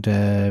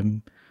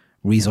and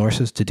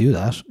resources to do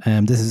that.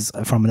 This is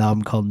from an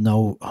album called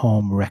No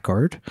Home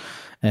Record,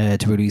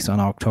 to release on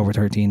October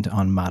 13th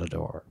on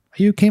Matador.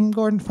 Are you a Kim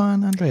Gordon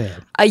fan,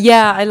 Andrea?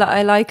 Yeah,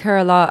 I like her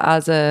a lot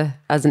as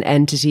an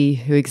entity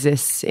who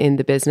exists in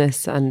the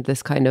business and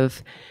this kind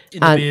of In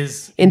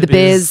the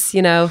biz,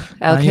 you know,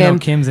 You know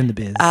Kim's in the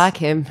biz.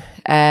 Kim.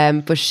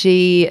 But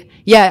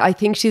I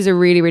think she's a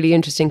really, really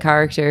interesting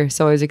character.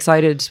 So I was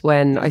excited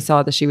when I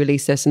saw that she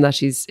released this and that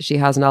she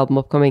has an album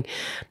upcoming.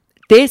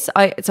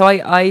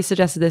 I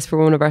suggested this for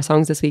one of our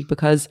songs this week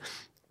because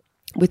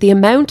with the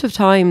amount of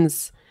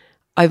times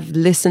I've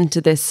listened to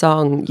this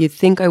song, you'd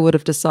think I would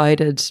have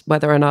decided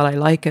whether or not I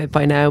like it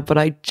by now, but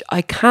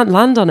I can't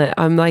land on it.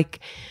 I'm like,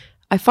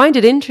 I find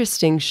it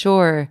interesting,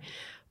 sure,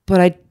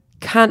 but I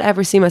can't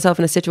ever see myself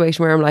in a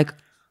situation where I'm like,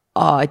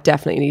 oh, I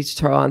definitely need to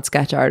throw on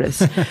Sketch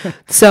Artist.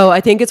 So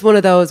I think it's one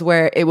of those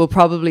where it will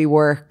probably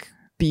work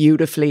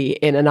beautifully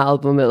in an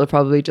album. It'll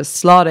probably just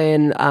slot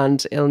in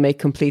and it'll make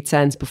complete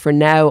sense. But for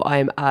now,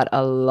 I'm at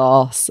a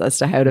loss as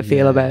to how to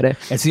feel about it.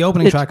 It's the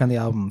opening track on the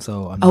album,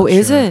 so I'm not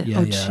is sure. it? Yeah,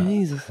 Oh, yeah.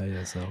 Jesus.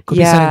 Yeah, so could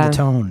be setting the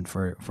tone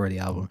for the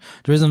album.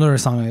 There is another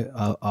song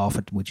off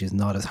it which is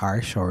not as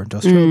harsh or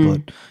industrial,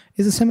 but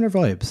is a similar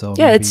vibe. So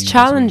yeah, maybe it's that's what you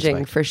challenging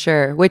expect. for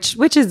sure,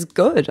 which is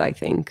good, I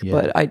think. Yeah.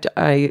 But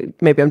I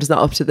maybe I'm just not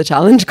up to the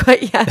challenge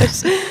quite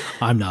yet.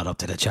 I'm not up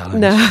to the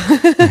challenge. No,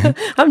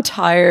 I'm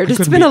tired. It's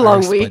Couldn't been be a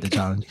long arsed by week. the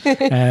challenge.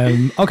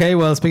 Okay,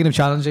 well, speaking of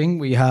challenging,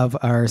 we have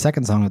our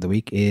second song of the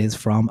week is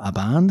from a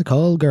band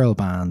called Girl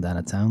Band, and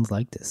it sounds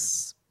like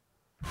this.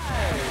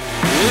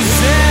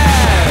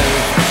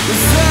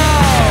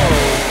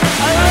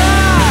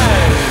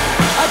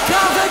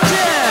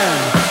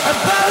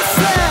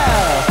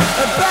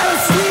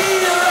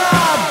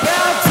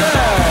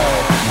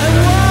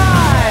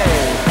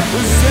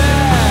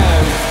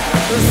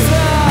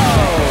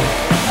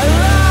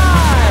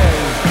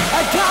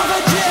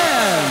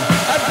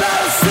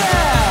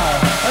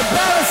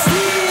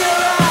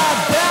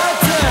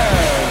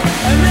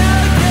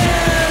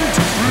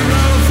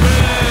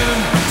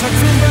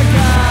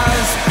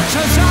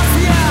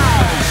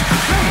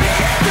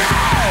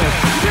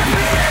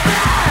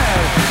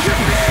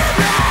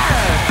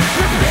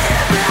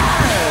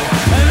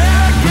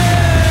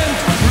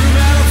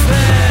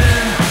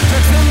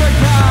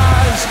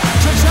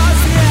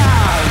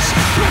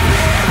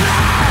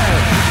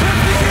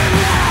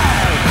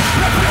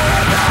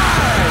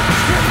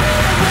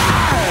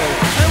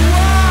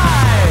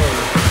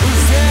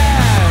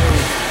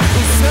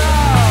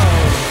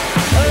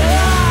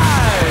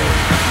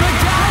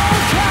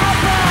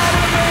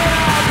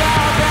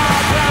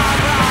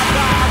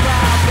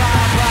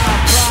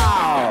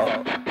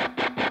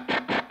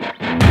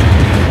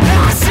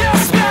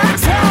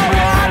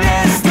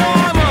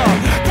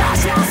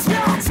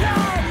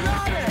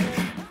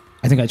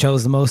 I think I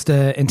chose the most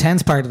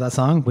intense part of that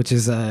song, which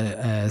is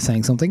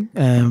saying something.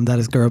 That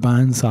is Girl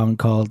Band's song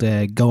called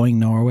Going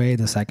Norway,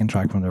 the second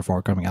track from their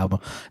forthcoming album,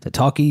 The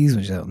Talkies,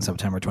 which is out on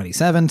September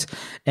 27th.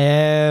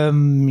 So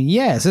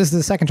this is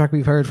the second track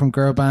we've heard from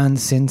Girl Band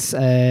since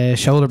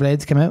Shoulder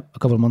Blades came out a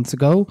couple of months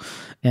ago.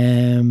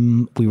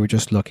 We were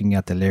just looking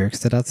at the lyrics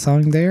to that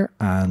song there,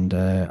 and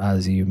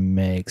as you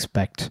may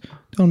expect,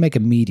 don't make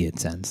immediate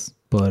sense.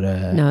 But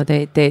No,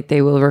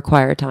 they will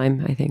require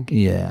time, I think.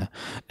 yeah.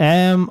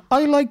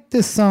 I like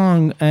this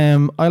song.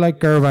 I like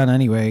Girl Band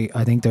anyway.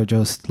 I think they're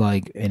just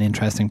like an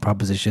interesting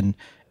proposition.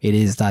 It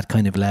is that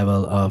kind of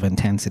level of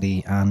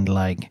intensity and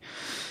like,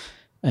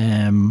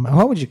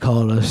 what would you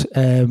call it?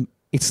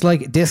 It's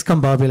like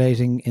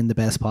discombobulating in the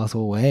best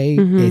possible way.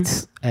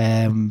 It's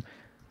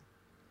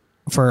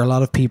for a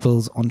lot of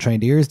people's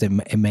untrained ears,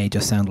 it may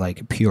just sound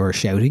like pure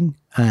shouting,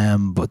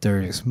 but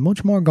there's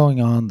much more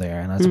going on there,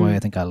 and that's why I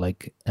think I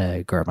like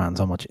Girl Band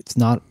so much. It's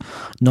not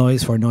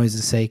noise for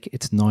noise's sake.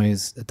 It's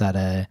noise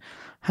that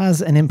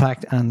has an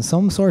impact, and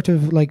some sort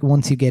of like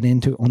once you get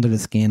into under the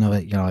skin of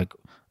it, you're like,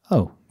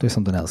 oh, there's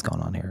something else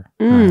going on here.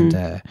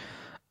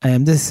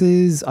 And this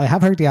is, I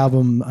have heard the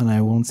album, and I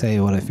won't say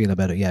what I feel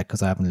about it yet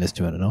because I haven't listened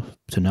to it enough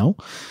to know,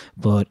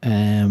 but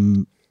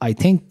I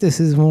think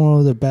this is one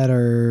of the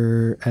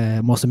better,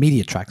 most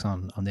immediate tracks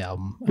on the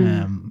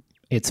album.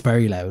 It's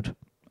very loud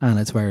and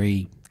it's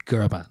very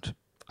girl band,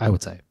 I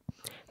would say.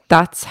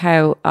 That's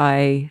how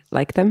I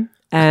like them.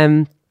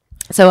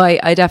 So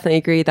I definitely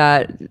agree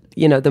that,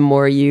 you know, the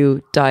more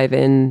you dive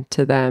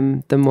into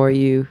them, the more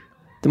you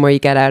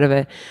get out of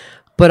it.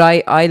 But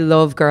I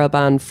love girl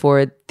band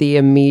for the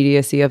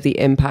immediacy of the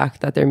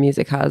impact that their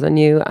music has on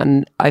you.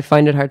 And I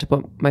find it hard to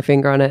put my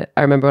finger on it.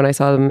 I remember when I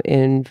saw them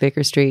in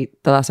Vicar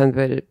Street, the last time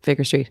they played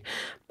Vicar Street,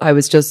 I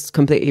was just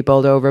completely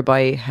bowled over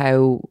by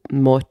how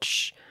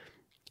much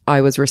I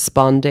was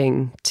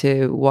responding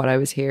to what I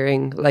was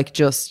hearing. Like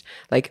just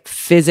like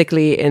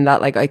physically in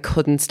that, like I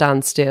couldn't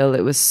stand still.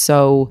 It was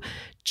so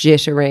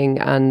jittering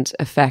and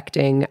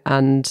affecting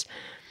and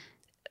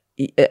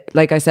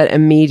like I said,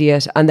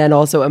 immediate. And then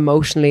also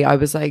emotionally, I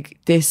was like,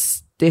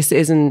 this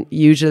isn't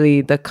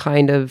usually the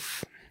kind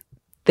of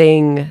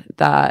thing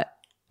that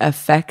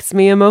affects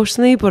me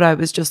emotionally, but I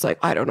was just like,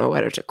 I don't know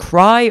whether to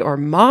cry or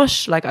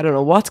mosh. Like, I don't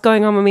know what's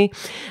going on with me.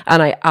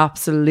 And I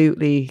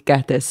absolutely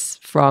get this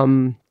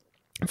from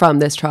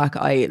this track.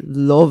 I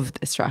love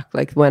this track.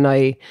 Like when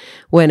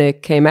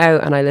it came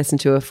out and I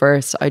listened to it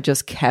first, I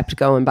just kept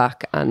going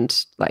back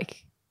and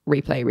like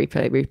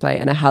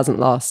replay. And it hasn't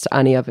lost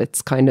any of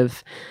its kind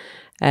of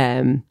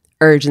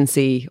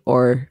urgency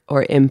or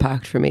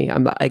impact for me.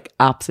 I'm like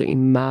absolutely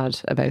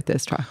mad about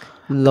this track.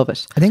 Love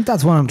it. I think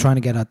that's what I'm trying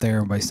to get at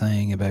there by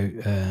saying about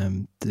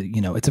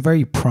it's a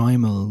very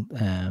primal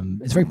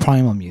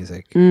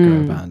music,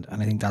 girl band,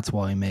 and I think that's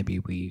why maybe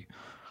we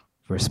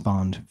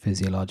respond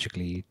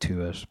physiologically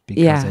to it,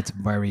 because it's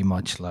very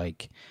much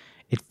like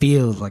it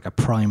feels like a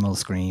primal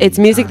scream. It's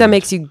music that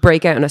makes you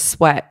break out in a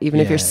sweat,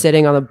 even if you're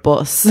sitting on a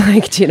bus.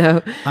 Like, do you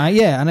know?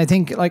 And I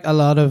think like a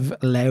lot of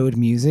loud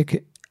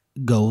music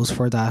goes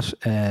for that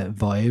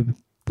vibe,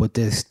 but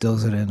this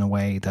does it in a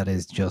way that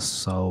is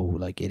just so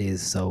like it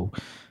is so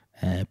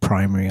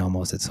primary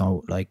almost. It's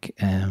so like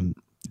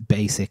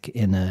basic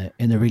in a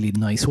really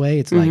nice way.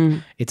 It's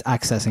like it's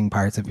accessing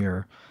parts of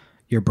your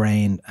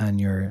brain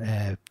and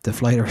your the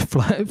flight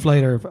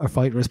or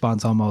fight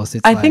response almost.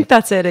 It's I think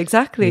that's it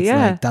exactly.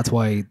 Yeah, like, that's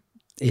why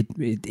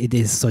it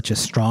is such a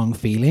strong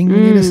feeling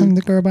when you listen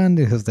to girl band,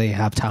 because they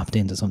have tapped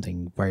into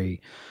something very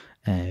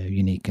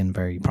unique and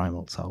very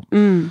primal. So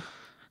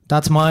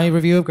that's my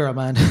review of girl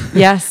band.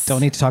 Yes. Don't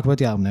need to talk about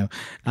the album now.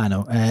 I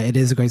know it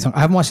is a great song.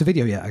 I haven't watched the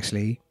video yet,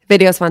 actually.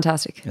 Video's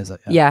fantastic. Is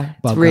it? Yeah,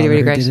 Bob it's really,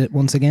 really Gallagher great. did it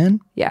once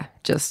again. Yeah,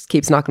 just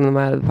keeps knocking them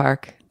out of the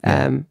park.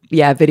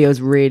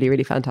 Video's really,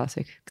 really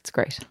fantastic. It's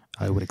great.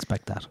 I would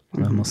expect that.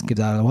 I must give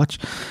that a watch.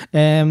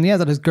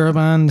 That is girl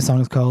band. The song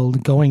is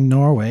called Going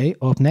Norway.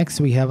 Up next,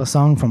 we have a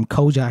song from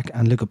Kojak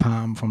and Luca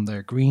Palm from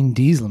their Green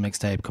Diesel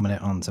mixtape coming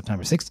out on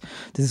September 6th.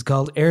 This is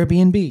called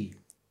Airbnb.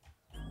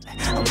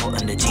 I'm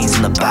putting the jeans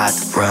in the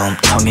bathroom,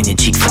 tongue in your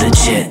cheek for the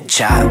chit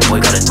chat. Boy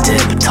got a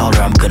dip, told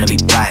her I'm gonna be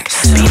back.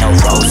 Beano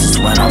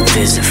roses when I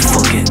visit,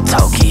 fuck it,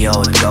 Tokyo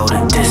to go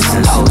the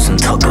distance. Hoes and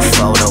took a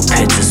photo,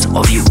 pictures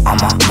of you on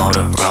my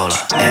Motorola.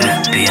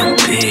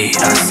 Airbnb,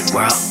 that's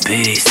where I'll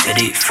be,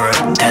 city for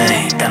a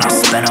day. Then I'll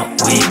spend a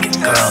week,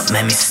 girl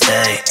made me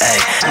stay. Ay,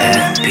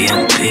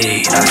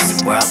 Airbnb,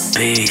 that's where I'll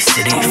be,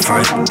 city for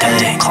a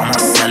day. Call my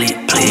celly,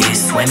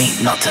 please, sway me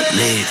not to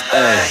leave.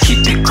 Ay,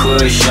 keep the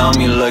kush on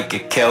me like a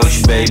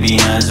couch, baby.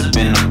 Hands up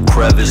in the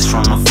crevice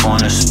from the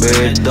phone, of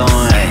spirit doing.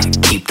 Ay,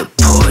 keep the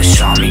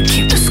push on me,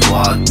 keep the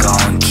squad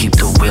going, keep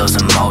the wheels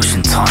in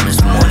motion. Time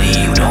is money,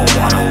 you don't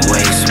wanna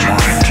waste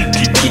mine.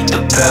 Keep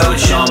the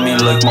pouch on me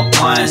like my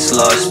pants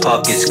lost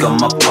pockets. Got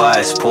my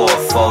passport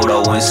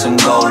photo and some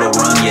gold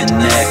around your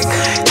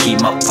neck.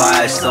 Keep my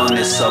past on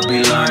this, I'll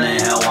be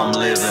learning how I'm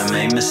living.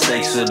 Make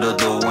mistakes with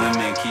other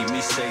women, keep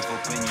me safe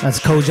up in your... That's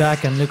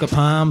Kojak and Luca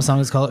Palm. The song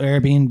is called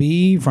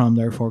Airbnb from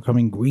their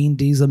forthcoming Green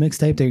Diesel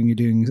mixtape. They're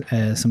doing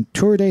some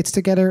tour dates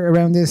together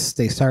around this.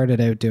 They started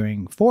out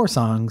doing 4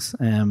 songs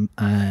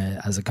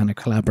as a kind of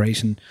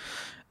collaboration,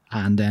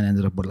 and then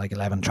ended up with like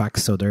 11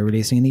 tracks. So they're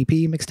releasing an EP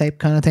mixtape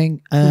kind of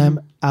thing.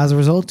 As a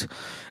result,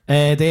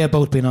 they have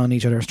both been on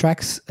each other's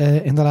tracks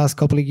in the last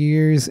couple of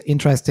years.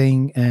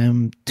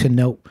 Interesting to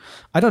note.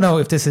 I don't know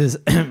if this is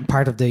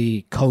part of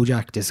the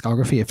Kojak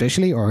discography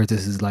officially, or if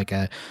this is like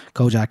a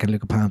Kojak and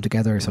Luca Palm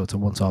together, so it's a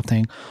once-off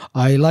thing.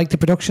 I like the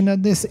production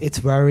of this. It's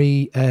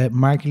very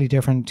markedly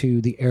different to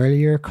the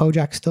earlier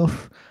Kojak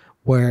stuff,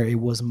 where it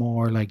was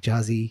more like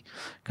jazzy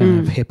kind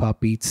of hip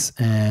hop beats,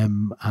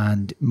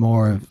 and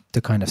more of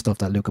the kind of stuff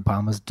that Luca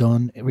Palm has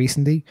done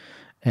recently.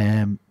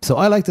 So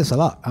I like this a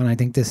lot, and I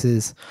think this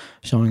is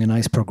showing a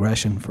nice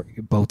progression for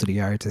both of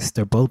the artists.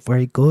 They're both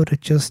very good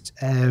at just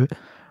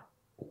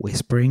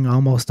whispering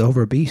almost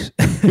over a beat,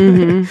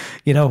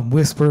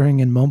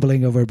 whispering and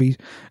mumbling over a beat.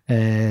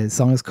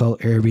 Song is called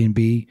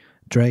Airbnb.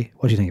 Dre,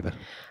 what do you think of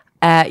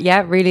it?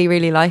 Yeah, really,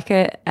 really like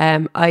it.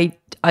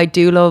 I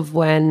do love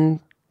when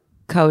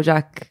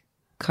Kojak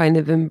kind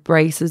of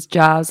embraces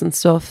jazz and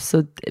stuff.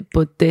 So,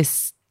 but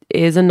this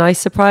is a nice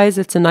surprise.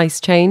 It's a nice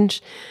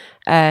change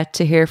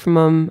to hear from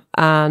him,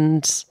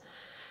 and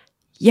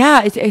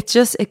yeah,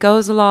 it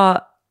goes a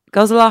lot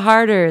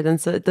harder than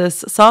the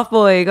Soft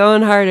Boy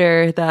going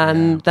harder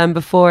than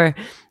before,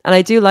 and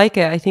I do like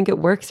it. I think it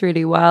works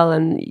really well,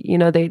 and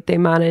they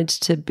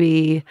managed to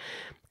be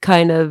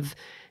kind of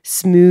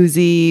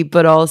smoothie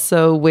but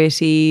also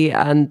witty,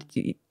 and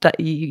that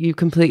you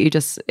completely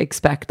just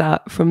expect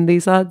that from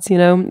these lads,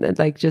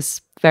 like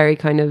just very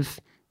kind of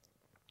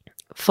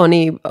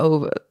funny,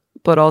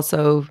 but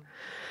also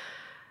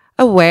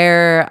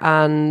aware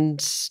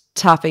and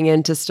tapping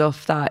into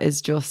stuff that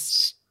is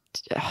just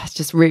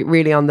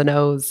really on the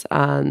nose.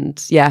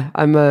 And yeah,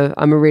 I'm a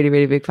really,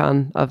 really big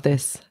fan of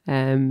this.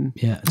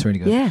 Yeah, it's really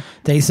good. Yeah.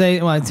 They say,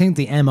 well, I think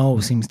the MO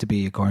seems to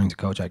be, according to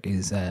Kojak,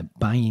 is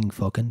banging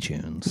fucking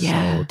tunes.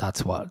 Yeah. So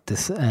that's what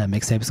this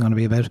mixtape is going to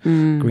be about.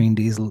 Green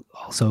Diesel,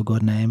 also a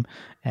good name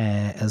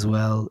as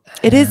well.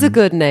 It is a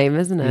good name,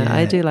 isn't it? yeah.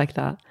 I do like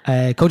that.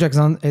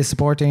 Kojak is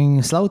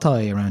supporting Slow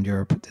Thai around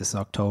Europe this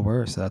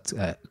October, so that's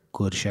a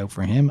good show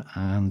for him,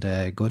 and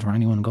good for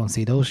anyone going to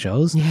see those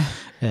shows. Yeah.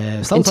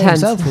 Slow Thai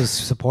Intense. himself was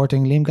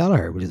supporting Liam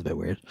Gallagher, which is a bit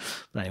weird.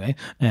 But anyway,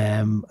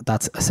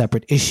 that's a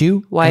separate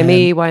issue. Why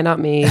me? Why not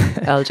me?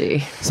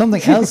 LG.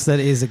 Something else that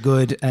is a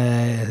good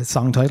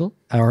song title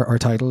or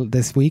title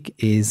this week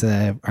is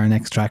our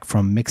next track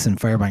from Mixon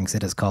Fairbanks.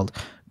 It is called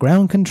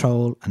Ground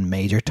Control and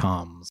Major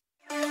Toms.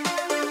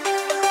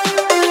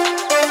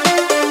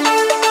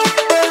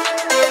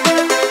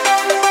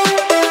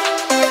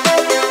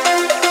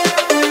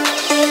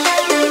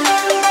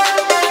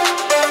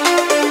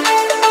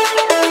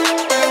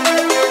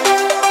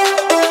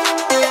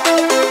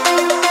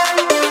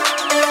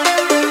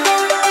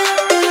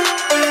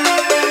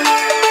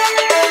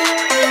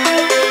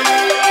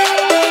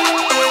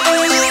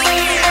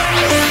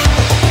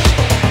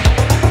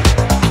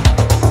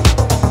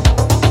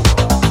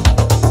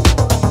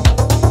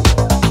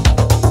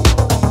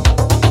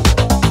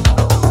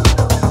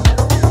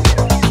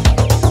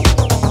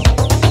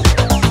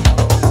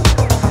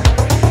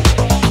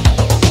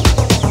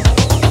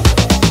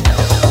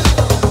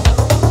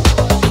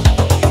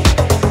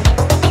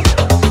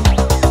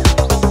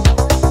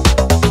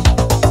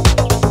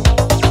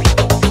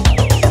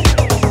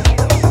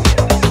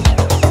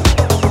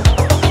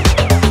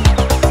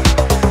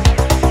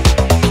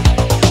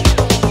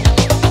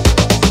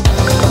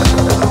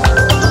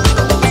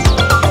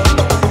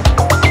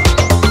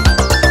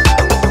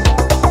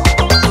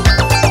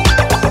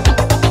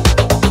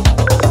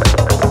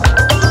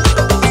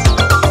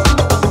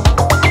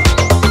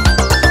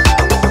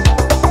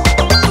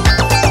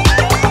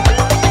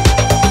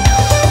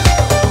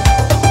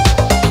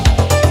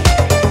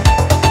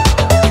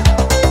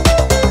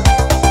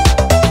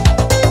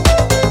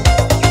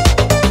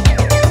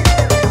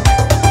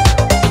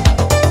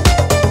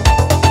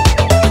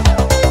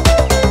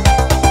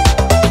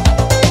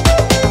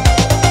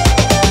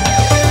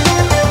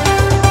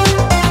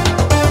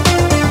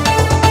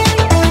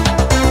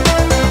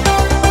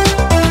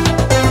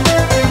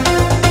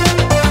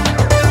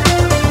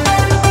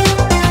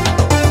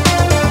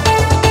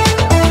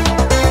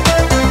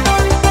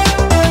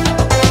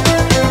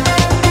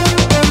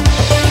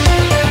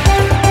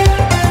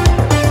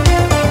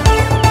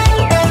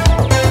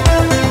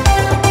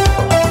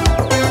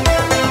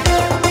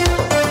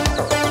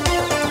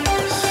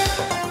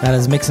 That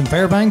is Mixon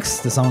Fairbanks.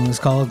 The song is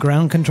called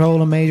Ground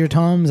Control and Major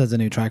Toms. That's a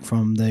new track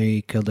from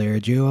the Kildare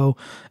duo.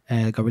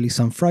 It got released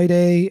on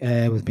Friday.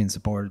 It was being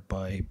supported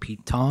by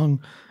Pete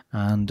Tong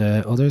and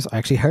others. I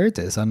actually heard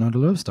this. I know the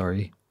love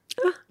story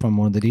from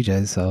one of the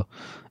DJs, so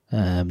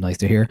nice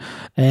to hear.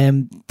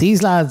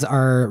 These lads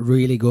are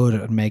really good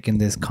at making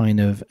this kind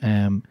of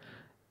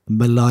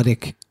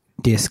melodic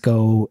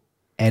disco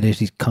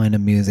edited kind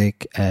of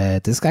music.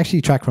 This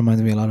actually track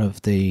reminds me a lot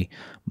of the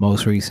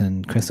most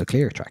recent Crystal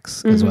Clear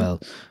tracks as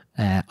well.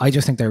 I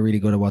just think they're really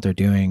good at what they're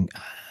doing,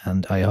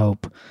 and I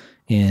hope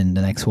in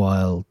the next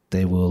while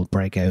they will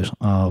break out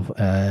of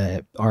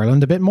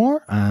Ireland a bit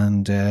more,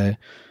 and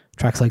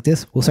tracks like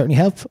this will certainly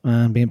help,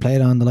 and being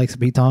played on the likes of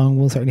Pete Tong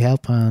will certainly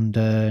help, and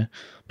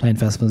playing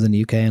festivals in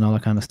the UK and all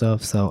that kind of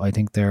stuff. So I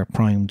think they're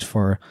primed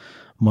for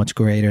much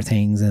greater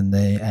things in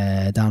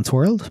the dance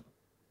world.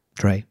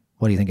 Dre,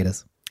 what do you think it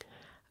is?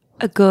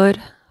 A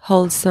good,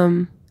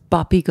 wholesome,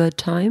 boppy good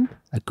time.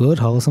 A good,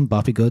 wholesome,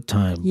 boppy good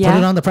time. Yeah. Put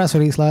it on the press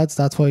release, lads.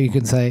 That's what you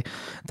can say.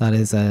 That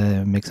is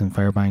Mixon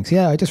Fairbanks.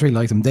 Yeah, I just really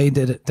like them. They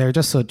did it. They're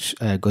just such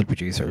good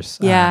producers.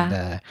 Yeah.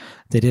 And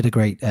they did a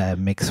great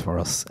mix for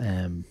us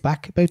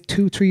back about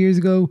 2-3 years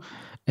ago.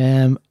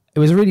 It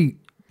was a really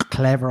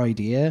clever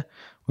idea.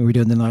 We were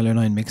doing the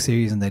 909 mix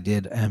series, and they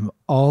did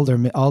all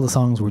the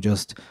songs were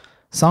just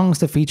songs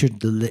that featured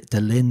the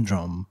Linn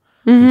drum.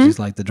 Which is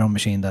like the drum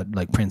machine that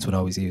like Prince would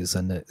always use,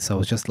 and so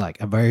it's just like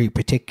a very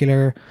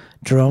particular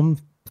drum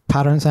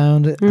pattern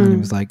sound, and it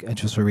was like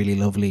just a really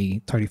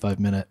lovely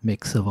 35-minute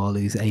mix of all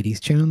these 80s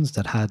tunes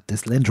that had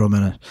this Linn drum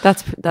in it.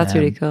 That's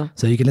really cool.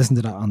 So you can listen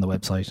to that on the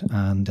website,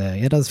 and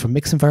yeah, that's from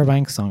Mixon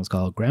Fairbanks. Song is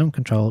called Ground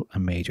Control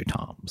and Major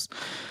Toms.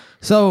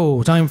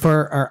 So time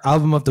for our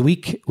album of the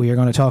week. We are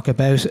going to talk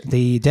about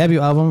the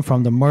debut album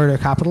from the Murder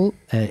Capital.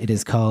 It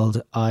is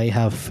called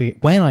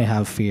When I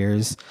Have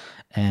Fears.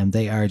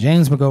 They are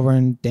James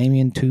McGovern,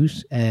 Damien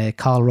Toot,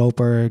 Carl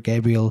Roper,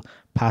 Gabriel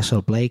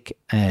Paschal Blake,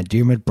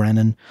 Dermot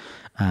Brennan,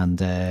 and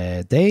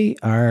they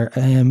are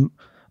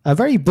a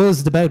very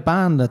buzzed about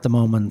band at the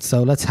moment.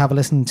 So let's have a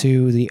listen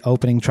to the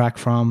opening track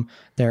from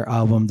their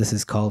album. This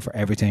is called For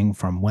Everything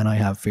from When I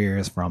Have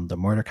Fears from the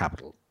Murder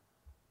Capital.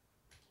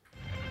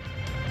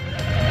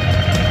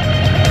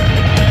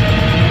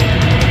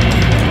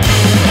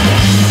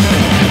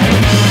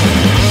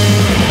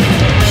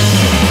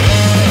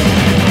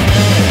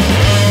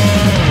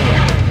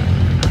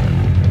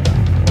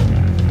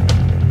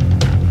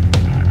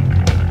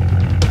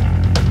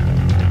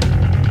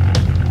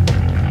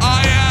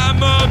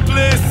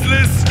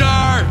 listless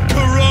star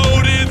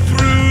corroded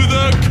through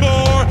the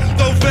core.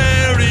 Though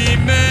very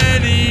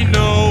many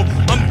know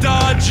I'm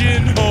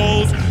dodging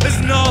holes,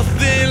 there's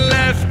nothing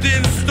left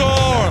in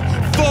store.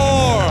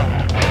 For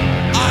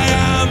I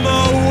am a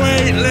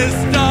weightless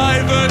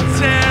diver,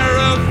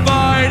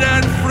 terrified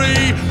and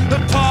free. The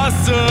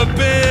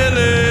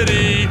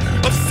possibility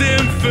of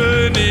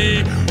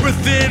symphony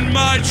within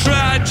my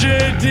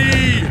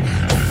tragedy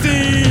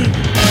scene.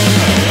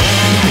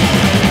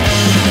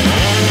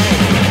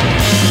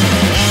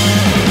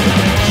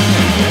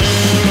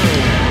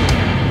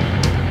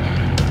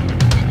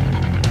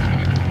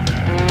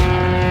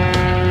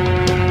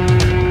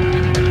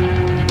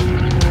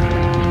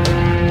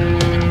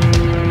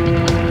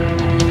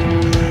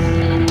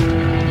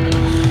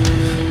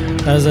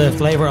 As a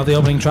flavour of the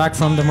opening track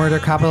from the Murder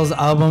Capital's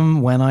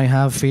album, When I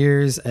Have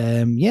Fears. So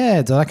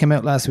that came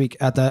out last week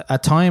at the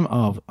time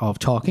of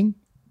talking,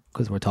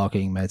 because we're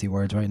talking mouthy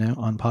words right now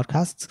on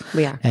podcasts.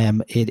 We are.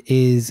 It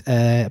is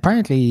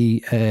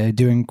apparently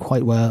doing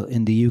quite well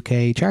in the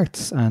UK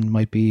charts and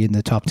might be in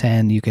the top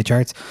 10 UK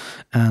charts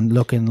and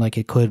looking like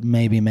it could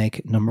maybe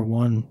make number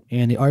one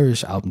in the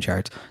Irish album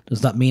chart. Does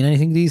that mean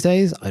anything these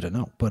days? I don't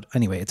know. But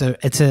anyway,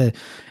 it's an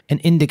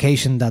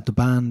indication that the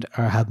band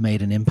have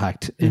made an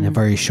impact in a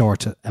very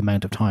short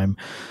amount of time.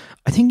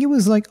 I think it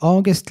was like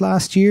August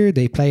last year.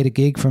 They played a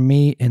gig for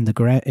me in the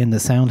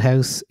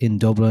Soundhouse in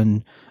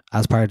Dublin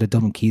as part of the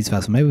Dublin Keys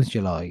Festival. Maybe it was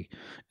July.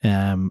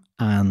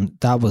 And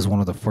that was one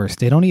of the first.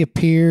 They'd only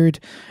appeared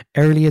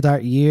earlier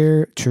that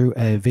year through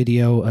a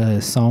video,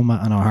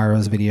 Soma and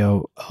O'Hara's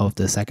video of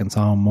the second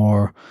song,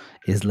 More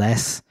Is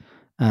Less,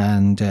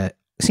 and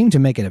seemed to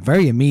make it a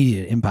very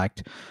immediate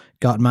impact.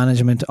 Got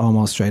management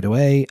almost straight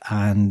away,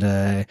 and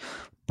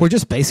we're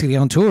just basically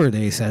on tour.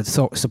 They said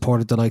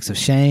supported the likes of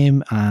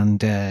Shame,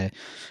 and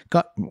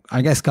got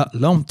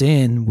lumped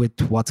in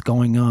with what's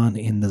going on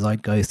in the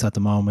zeitgeist at the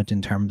moment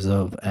in terms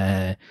of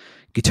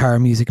guitar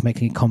music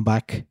making a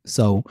comeback.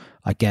 So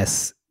I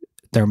guess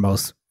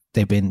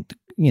they've been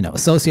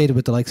associated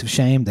with the likes of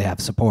Shame. They have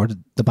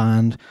supported the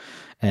band.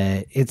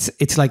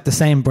 It's like the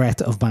same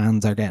breadth of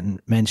bands are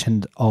getting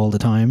mentioned all the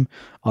time.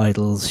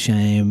 Idols,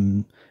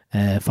 Shame,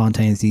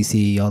 Fontaines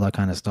DC, all that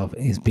kind of stuff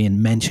is being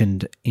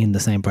mentioned in the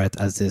same breath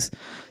as this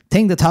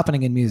thing that's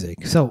happening in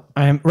music. So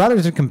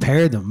rather than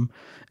compare them,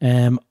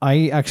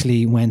 I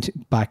actually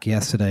went back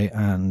yesterday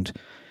and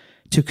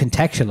to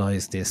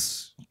contextualize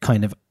this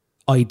kind of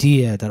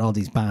idea that all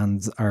these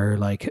bands are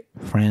like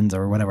friends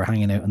or whatever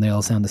hanging out and they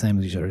all sound the same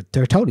as each other.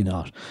 They're totally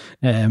not.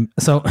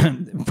 So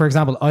for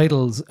example,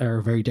 Idols are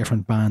a very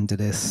different band to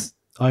this.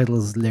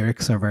 Idols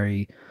lyrics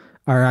are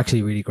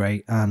actually really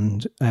great,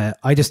 and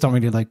I just don't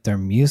really like their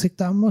music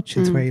that much.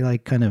 It's very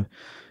like kind of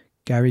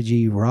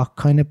garagey rock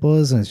kind of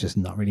buzz, and it's just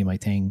not really my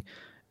thing.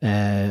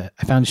 I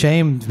found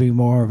Shame to be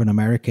more of an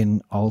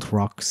American alt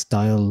rock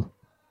style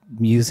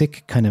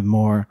music, kind of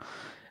more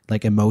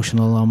like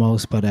emotional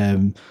almost. But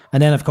and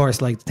then of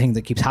course, like the thing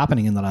that keeps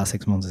happening in the last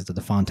 6 months is that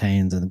the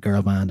Fontaines and the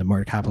Girl Band and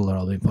Murder Capital are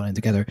all being put in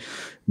together.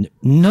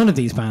 None of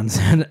these bands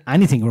sound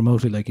anything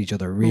remotely like each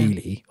other,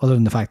 really, other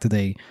than the fact that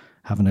they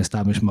have an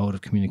established mode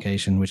of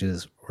communication, which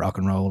is rock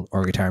and roll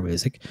or guitar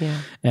music.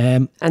 Yeah.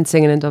 And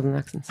singing in Dublin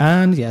accents.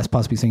 And yes,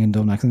 possibly singing in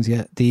Dublin accents,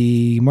 yeah.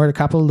 The Murder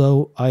Capital,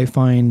 though, I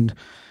find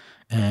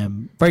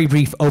very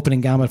brief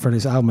opening gambit for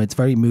this album. It's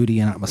very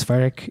moody and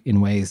atmospheric in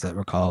ways that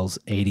recalls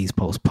 80s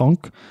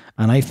post-punk.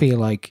 And I feel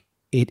like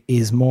it's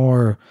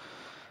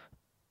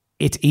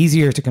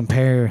easier to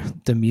compare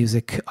the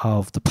music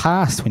of the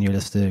past when you're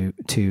listening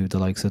to the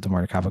likes of the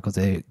Murder Capital, because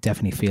they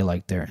definitely feel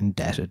like they're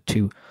indebted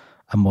to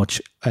a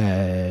much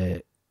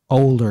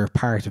older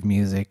part of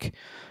music.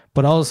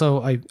 But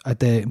also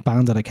the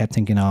band that I kept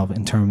thinking of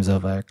in terms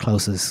of a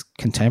closest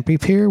contemporary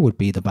peer would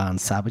be the band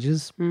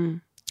Savages.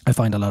 I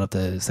find a lot of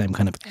the same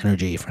kind of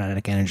energy,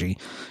 frenetic energy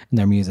in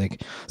their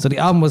music. So the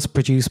album was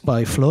produced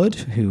by Flood,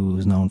 who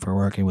was known for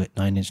working with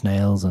Nine Inch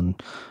Nails and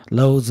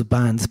loads of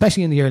bands,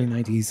 especially in the early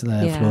 90s.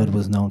 Flood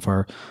was known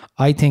for,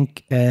 I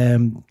think...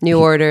 New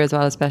Order as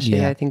well, especially.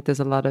 Yeah. I think there's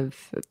a lot of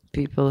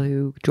people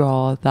who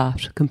draw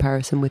that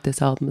comparison with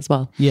this album as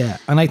well. Yeah,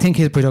 and I think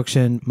his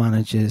production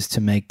manages to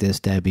make this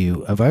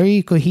debut a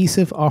very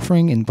cohesive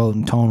offering in both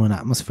tone and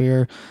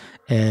atmosphere,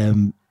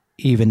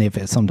 even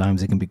if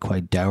sometimes it can be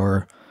quite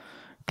dour,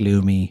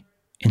 gloomy,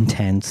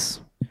 intense,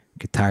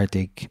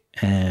 cathartic,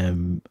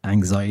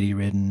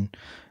 anxiety-ridden,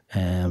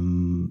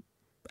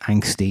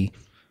 angsty.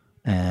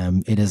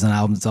 It is an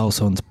album that's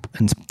also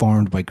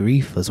informed by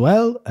grief as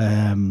well.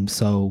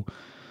 So,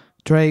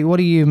 Dre, what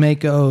are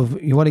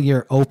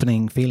your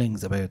opening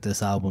feelings about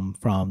this album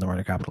from the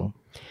Murder Capital?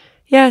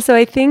 Yeah, so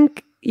I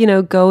think,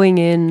 going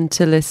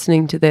into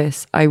listening to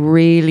this, I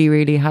really,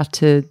 really had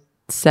to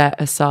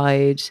set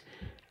aside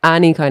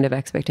any kind of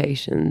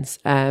expectations.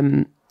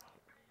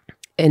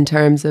 In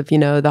terms of,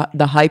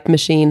 the hype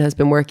machine has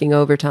been working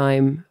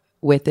overtime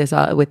with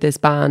this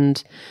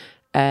band.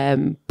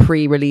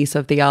 pre-release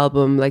of the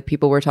album. Like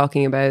people were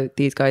talking about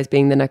these guys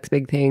being the next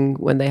big thing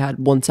when they had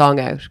one song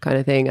out, kind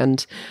of thing.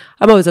 And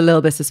I'm always a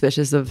little bit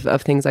suspicious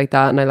of things like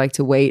that, and I like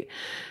to wait.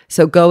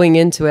 So going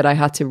into it, I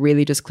had to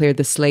really just clear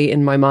the slate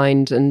in my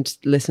mind and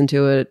listen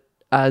to it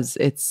as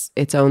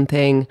its own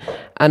thing.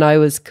 And I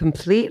was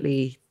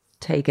completely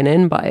taken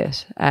in by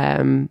it.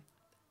 And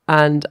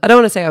I don't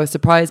want to say I was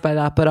surprised by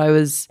that, but I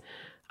was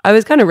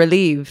kind of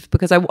relieved,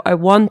 because I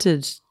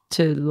wanted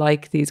to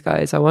like these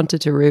guys. I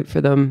wanted to root for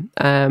them.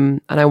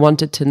 And I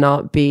wanted to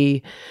not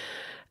be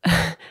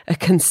a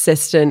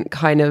consistent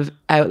kind of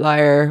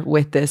outlier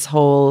with this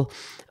whole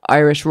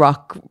Irish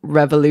rock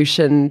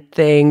revolution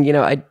thing. You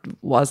know, I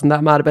wasn't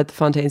that mad about the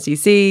Fontaines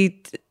DC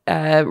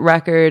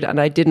record, and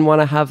I didn't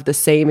want to have the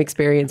same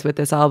experience with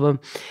this album.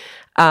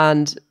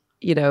 And,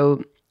 you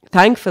know,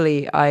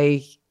 thankfully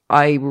I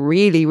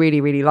really, really,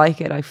 really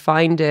like it. I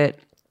find it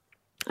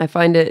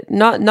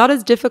not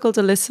as difficult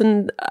to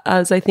listen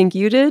as I think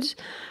you did.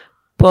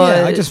 But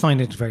yeah, I just find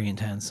it very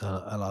intense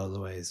a lot of the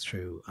ways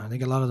through. I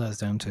think a lot of that is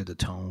down to the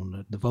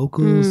tone, the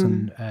vocals,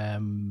 and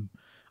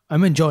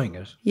I'm enjoying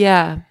it.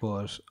 Yeah.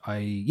 But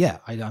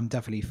I'm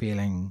definitely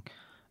feeling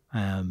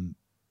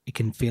it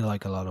can feel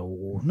like a lot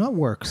of not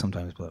work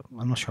sometimes, but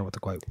I'm not sure what the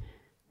quite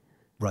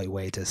right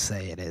way to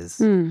say it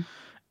is.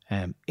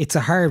 It's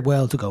a hard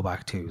well to go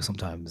back to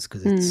sometimes,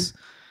 because it's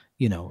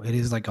you know, it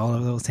is like all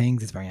of those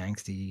things. It's very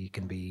angsty. It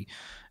can be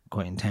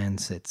quite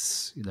intense.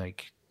 It's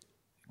like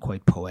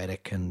quite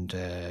poetic, and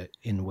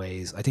in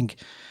ways, I think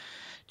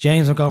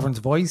James McGovern's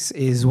voice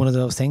is one of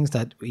those things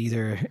that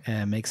either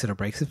makes it or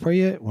breaks it for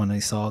you. When I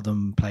saw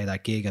them play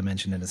that gig I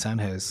mentioned in the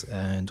Soundhouse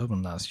in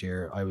Dublin last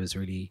year, I was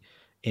really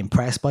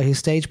impressed by his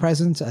stage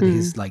presence and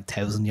his like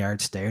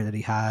 1,000-yard stare that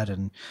he had,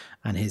 and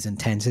his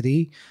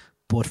intensity.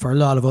 But for a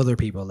lot of other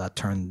people, that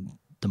turned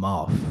them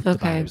off.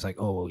 Okay. It was like,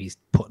 oh, he's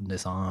putting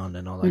this on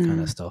and all that kind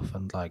of stuff.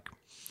 And like,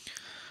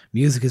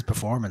 music is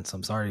performance.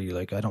 I'm sorry,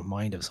 like I don't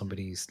mind if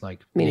somebody's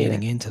like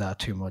leaning into that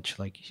too much.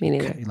 Like,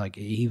 like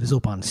he was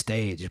up on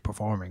stage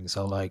performing,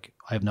 so like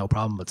I have no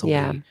problem with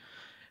somebody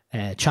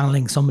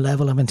channeling some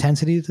level of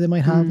intensity that they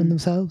might have in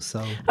themselves.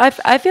 So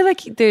I feel like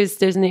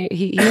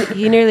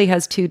he nearly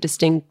has two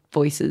distinct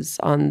voices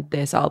on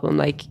this album.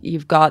 Like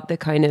you've got the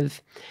kind of,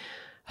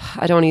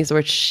 I don't want to use the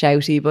word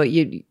shouty, but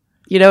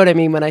you know what I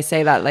mean when I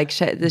say that, like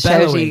the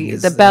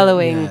shouty, the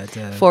bellowing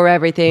for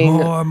everything.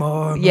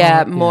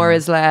 More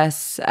is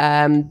less.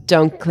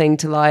 Don't cling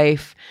to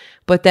life.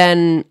 But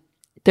then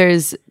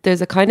there's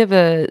a kind of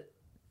a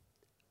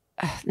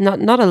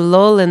not a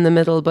lull in the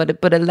middle, but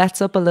it lets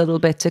up a little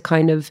bit to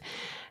kind of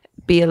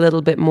be a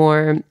little bit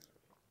more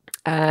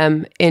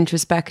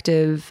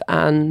introspective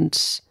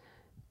and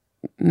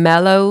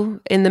mellow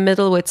in the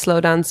middle, with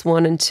Slow Dance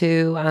 1 and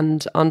 2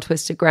 and On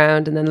Twisted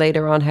Ground, and then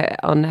later on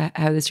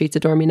How the Streets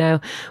Adore Me Now,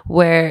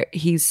 where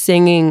he's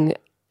singing.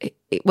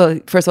 Well,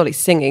 first of all, he's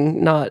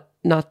singing, not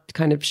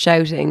kind of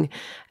shouting,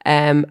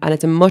 and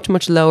it's a much,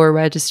 much lower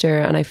register,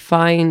 and I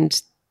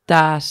find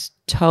that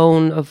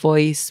tone of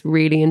voice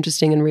really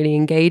interesting and really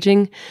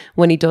engaging.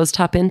 When he does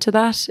tap into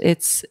that,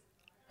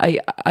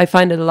 I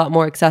find it a lot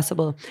more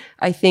accessible.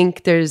 I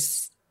think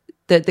there's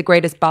the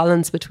greatest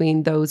balance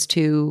between those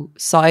two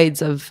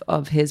sides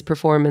of his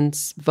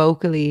performance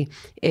vocally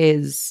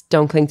is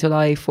Don't Cling to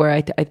Life,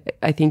 where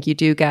I think you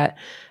do get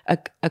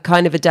a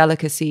kind of a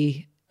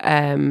delicacy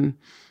in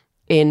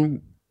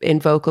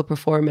vocal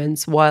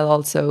performance, while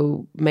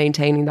also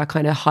maintaining that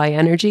kind of high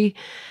energy.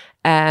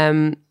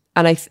 And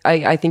I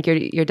think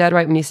you're dead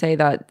right when you say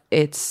that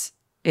it's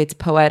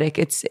poetic.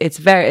 It's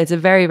a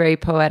very, very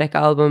poetic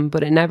album,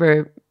 but it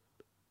never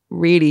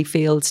really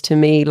feels to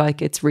me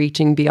like it's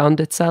reaching beyond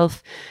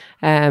itself.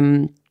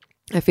 I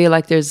feel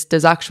like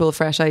there's actual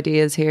fresh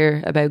ideas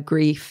here about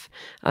grief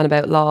and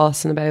about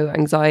loss and about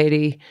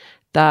anxiety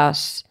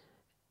that,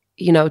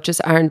 you know,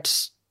 just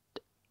aren't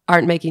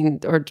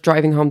making or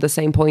driving home the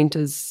same point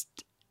as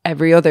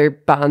every other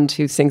band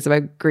who sings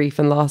about grief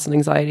and loss and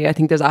anxiety. I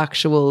think there's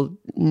actual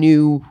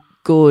new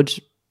good.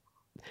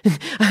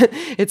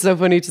 It's so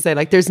funny to say,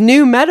 like, there's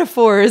new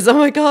metaphors. Oh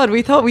my God,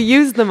 we thought we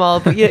used them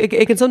all. But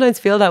it can sometimes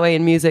feel that way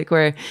in music,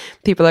 where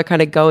people are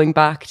kind of going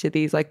back to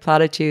these like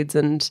platitudes,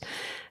 and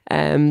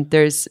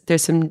there's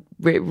some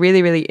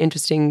really, really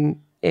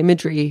interesting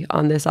imagery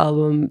on this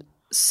album.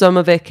 Some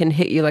of it can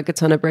hit you like a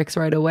ton of bricks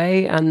right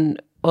away,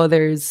 and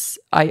others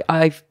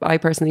I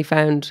personally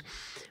found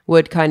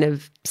would kind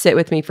of sit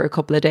with me for a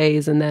couple of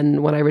days, and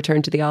then when I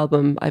returned to the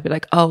album, I'd be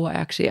like, oh,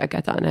 I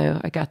get that now.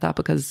 I get that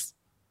because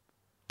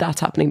that's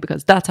happening,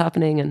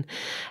 and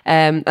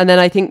then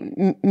I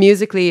think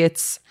musically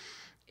it's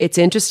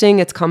interesting,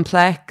 it's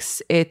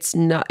complex, it's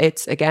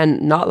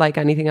again not like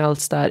anything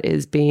else that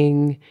is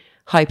being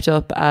hyped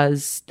up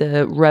as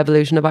the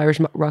revolution of Irish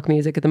rock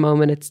music at the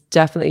moment. It's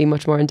definitely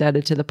much more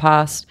indebted to the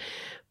past,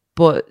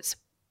 but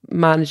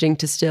managing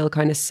to still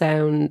kind of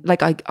sound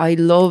like I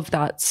love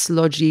that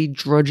sludgy,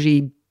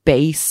 drudgy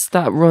bass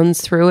that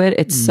runs through it.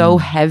 It's so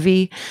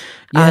heavy.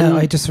 Yeah,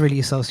 I just really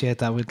associate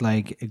that with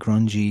like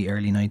grungy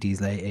early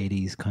 90s, late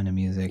 80s kind of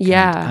music.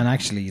 Yeah. And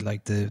actually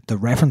like the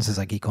references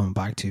I keep coming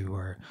back to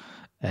are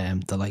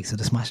the likes of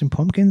the Smashing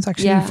Pumpkins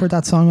actually for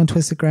that song on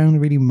Twisted Ground. It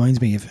really reminds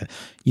me of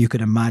you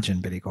could imagine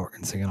Billy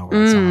Corgan singing over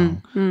that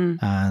song.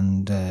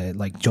 And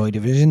like Joy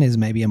Division is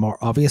maybe a more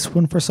obvious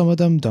one for some of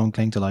them. Don't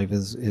Cling to Life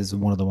is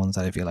one of the ones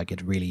that I feel like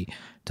it really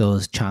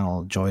does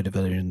channel Joy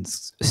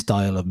Division's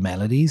style of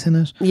melodies in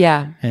it.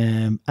 Yeah.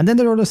 And then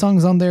there are other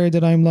songs on there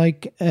that I'm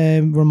like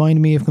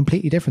remind me of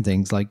completely different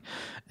things, like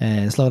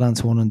Slow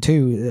Dance 1 and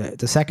 2.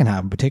 The second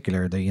half in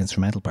particular, the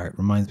instrumental part,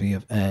 reminds me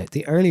of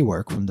the early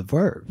work from The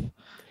Verve.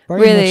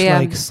 Very Really,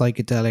 much like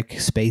psychedelic,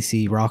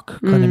 spacey rock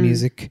kind of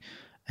music.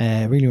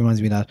 Really reminds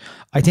me of that.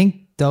 I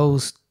think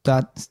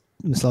that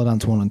Slow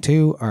Dance 1 and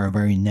 2 are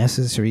very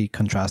necessary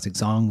contrasting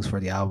songs for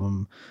the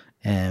album,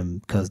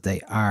 because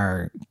they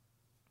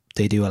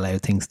do allow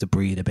things to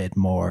breathe a bit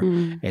more.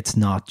 It's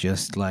not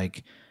just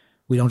like,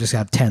 we don't just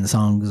have 10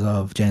 songs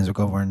of James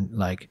McGovern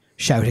like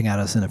shouting at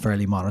us in a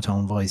fairly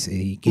monotone voice.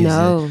 It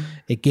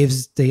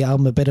gives the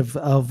album a bit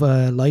of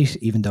light,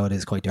 even though it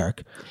is quite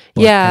dark.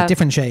 But,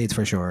 different shades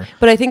for sure.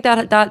 But I think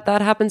that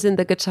happens in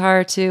the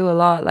guitar too a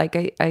lot.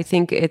 Like I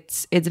think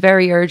it's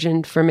very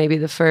urgent for maybe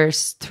the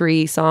first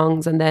 3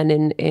 songs, and then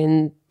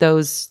in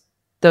those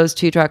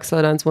 2 tracks,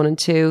 Slow Dance 1 and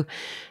 2,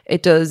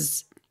 it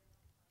does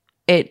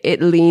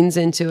it leans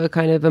into a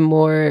kind of a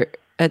more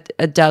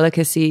a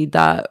delicacy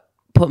that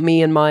put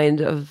me in mind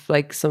of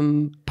like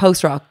some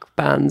post-rock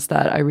bands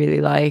that I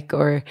really like,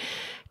 or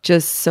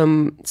just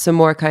some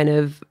more kind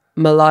of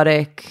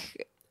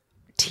melodic,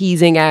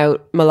 teasing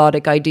out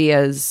melodic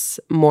ideas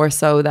more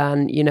so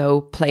than, you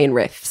know, playing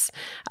riffs.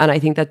 And I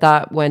think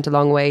that went a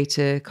long way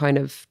to kind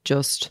of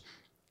just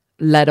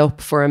let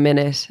up for a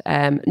minute.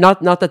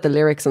 Not that the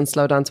lyrics on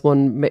Slow Dance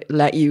 1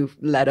 let you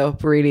let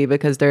up really,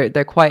 because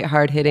they're quite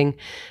hard hitting.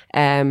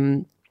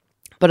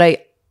 But I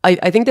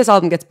think this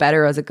album gets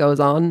better as it goes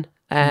on.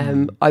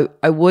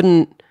 I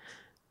wouldn't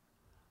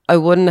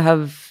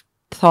have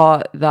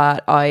thought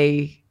that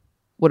I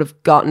would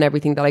have gotten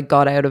everything that I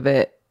got out of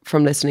it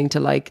from listening to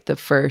like the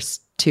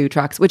first 2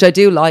 tracks, which I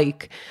do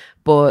like,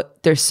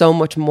 but there's so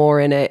much more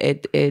in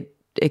it.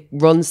 It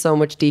runs so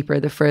much deeper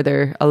the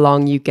further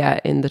along you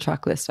get in the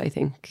track list, I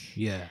think.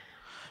 Yeah.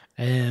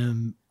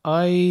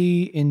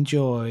 I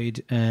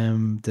enjoyed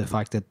the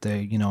fact that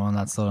on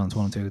that Slow Dance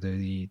 1 and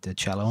 2 the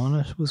cello on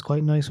it was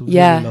quite nice. It was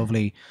really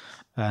lovely.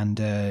 And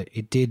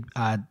it did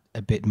add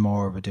a bit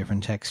more of a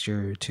different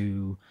texture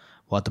to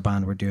what the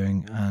band were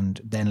doing. And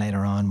then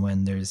later on,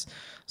 when there's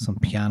some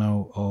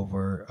piano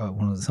over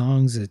one of the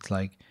songs, it's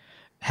like,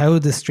 How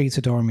the Streets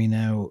Adore Me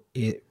Now,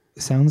 it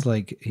sounds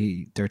like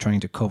they're trying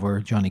to cover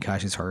Johnny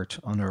Cash's Hurt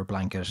under a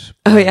blanket.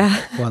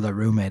 While their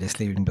roommate is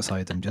sleeping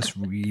beside them. Just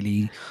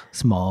really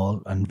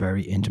small and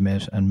very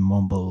intimate, and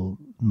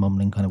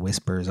mumbling kind of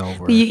whispers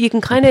over. You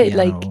can kind of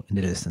like in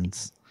the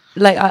distance.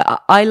 Like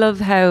I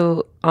love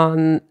how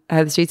on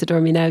How the Streets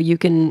Adore Me Now you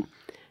can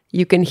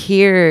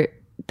hear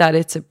that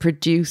it's a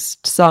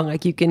produced song.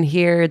 Like you can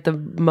hear the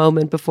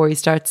moment before he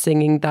starts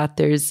singing that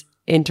there's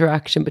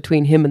interaction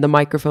between him and the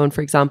microphone,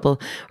 for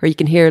example, or you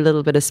can hear a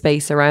little bit of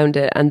space around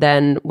it, and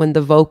then when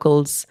the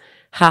vocals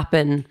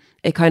happen,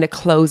 it kind of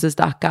closes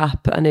that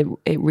gap, and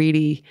it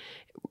really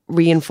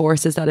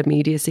reinforces that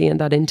immediacy and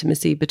that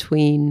intimacy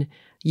between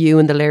you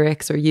and the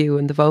lyrics, or you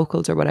and the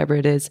vocals, or whatever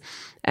it is.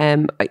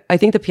 I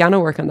think the piano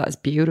work on that is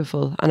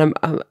beautiful, and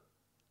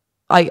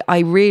I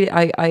really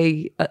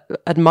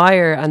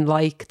admire and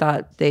like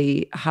that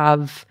they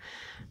have,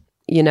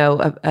 you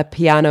know, a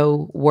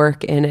piano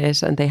work in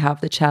it, and they have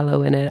the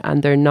cello in it,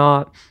 and they're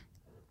not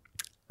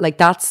like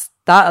that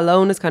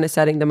alone is kind of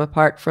setting them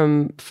apart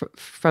from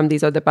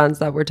these other bands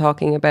that we're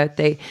talking about.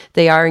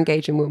 They are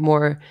engaging with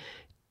more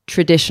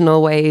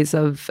traditional ways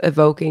of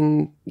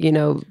evoking, you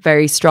know,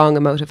 very strong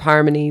emotive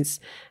harmonies.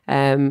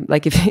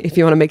 Like if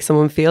you want to make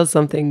someone feel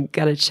something,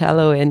 get a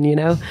cello in, you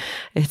know.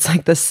 It's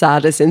like the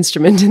saddest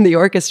instrument in the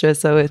orchestra,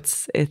 so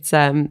it's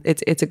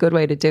a good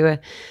way to do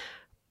it.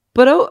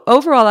 But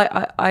overall,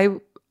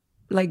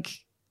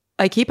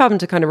 I keep having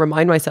to kind of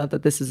remind myself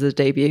that this is a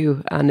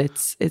debut, and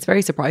it's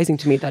very surprising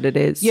to me that it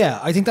is. Yeah,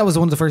 I think that was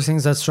one of the first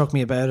things that struck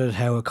me about it,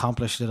 how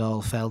accomplished it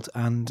all felt.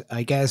 And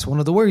I guess one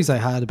of the worries I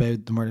had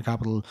about the Murder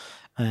Capital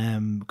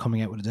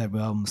coming out with a debut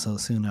album so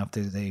soon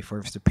after they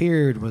first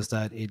appeared was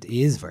that it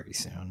is very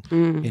soon.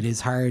 It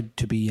is hard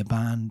to be a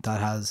band that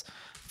has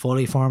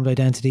fully formed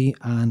identity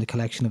and a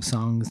collection of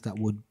songs that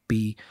would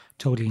be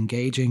totally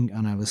engaging.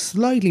 And I was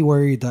slightly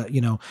worried that,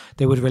 you know,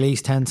 they would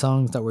release 10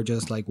 songs that were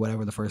just like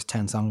whatever the first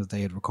 10 songs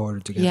they had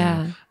recorded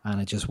together,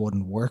 and it just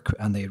wouldn't work,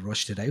 and they had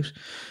rushed it out.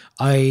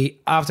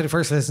 After the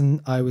first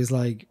listen, I was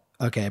like,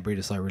 okay, I breathed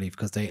a sigh of relief,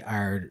 because they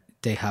are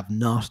they have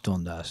not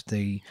done that.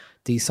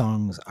 These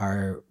songs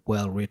are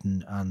well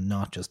written and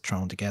not just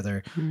thrown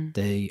together.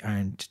 They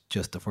aren't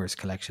just the first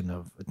collection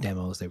of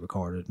demos they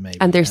recorded,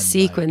 maybe. And they're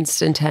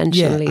sequenced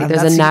intentionally. and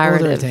There's that's a the other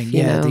narrative. thing.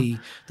 You know?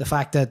 The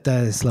fact that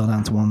Slow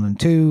Dance 1 and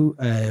 2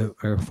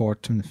 are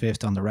 4th and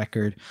 5th on the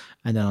record,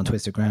 and then on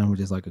Twisted Ground, which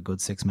is like a good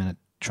 6-minute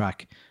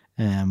track,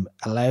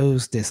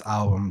 allows this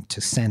album to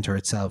center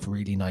itself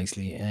really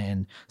nicely,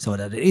 and so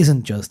that it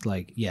isn't just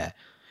like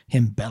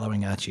him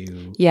bellowing at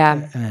you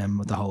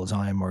the whole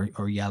time,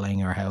 or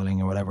yelling or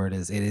howling or whatever it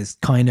is. It is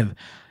kind of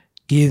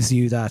gives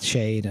you that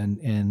shade and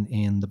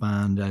in the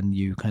band, and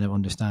you kind of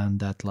understand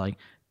that, like,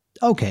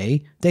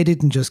 okay, they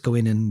didn't just go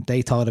in and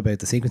they thought about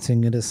the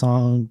sequencing of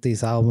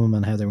this album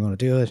and how they were going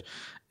to do it.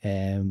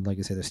 Like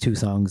I said, there's 2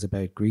 songs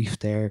about grief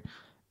there.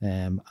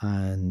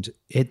 And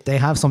they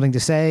have something to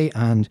say,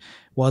 and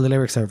while the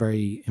lyrics are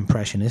very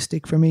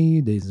impressionistic for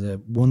me, there's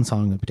one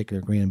song in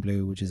particular, Green and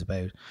Blue, which is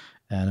about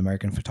an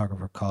American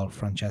photographer called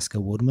Francesca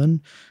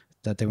Woodman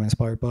that they were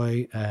inspired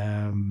by.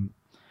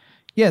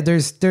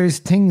 There's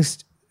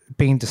things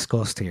being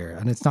discussed here,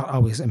 and it's not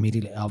always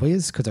immediately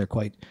obvious because they're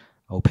quite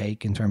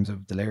opaque in terms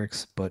of the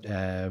lyrics, but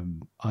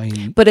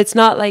it's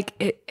not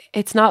like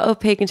it's not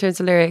opaque in terms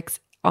of lyrics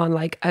on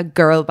like a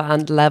girl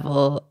band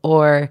level,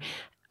 or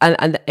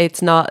and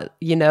it's not,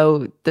 you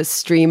know, the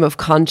stream of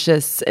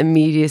conscious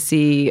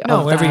immediacy.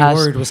 No, of every that.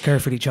 Word was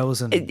carefully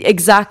chosen.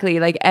 Exactly,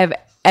 like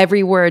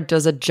every word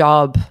does a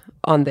job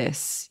on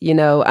this, you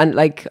know, and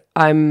like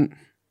I'm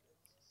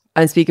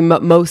speaking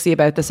mostly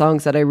about the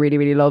songs that I really,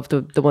 really love,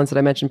 the ones that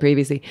I mentioned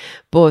previously,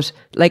 but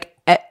like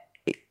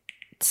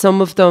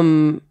some of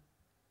them,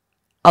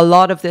 a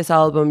lot of this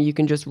album, you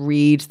can just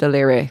read the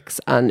lyrics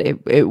and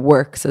it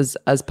works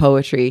as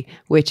poetry,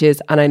 which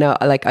is, and I know,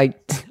 like I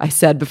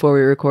said before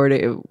we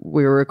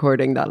were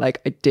recording that,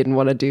 like, I didn't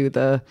want to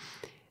do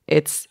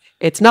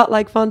it's not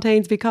like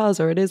Fontaine's Because,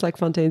 or it is like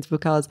Fontaine's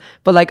Because,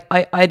 but like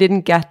I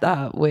didn't get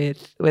that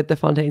with the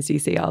Fontaine's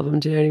DC album.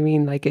 Do you know what I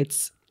mean? Like,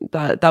 it's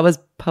that was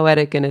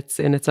poetic in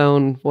its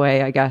own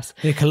way, I guess.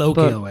 In a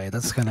colloquial way.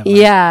 That's kind of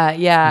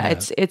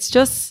It's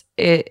just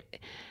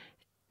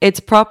it's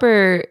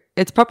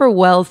proper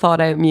well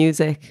thought out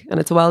music, and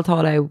it's well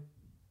thought out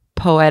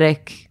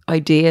poetic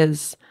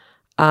ideas,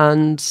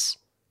 and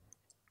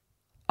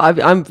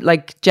I'm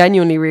like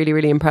genuinely really,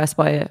 really impressed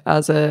by it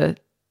as a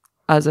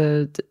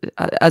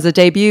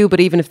debut.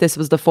 But even if this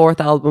was the 4th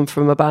album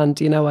from a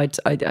band, you know,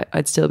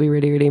 I'd still be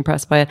really, really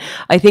impressed by it.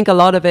 I think a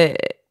lot of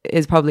it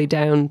is probably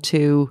down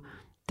to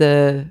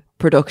the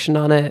production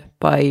on it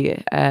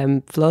by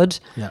Flood,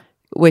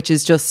 which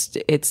is just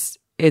it's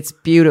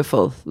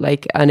beautiful,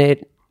 like, and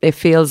it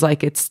feels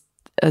like it's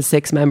a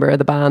 6th member of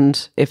the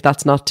band, if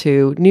that's not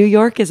too. New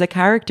York is a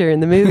character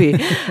in the movie.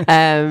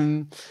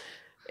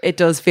 It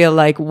does feel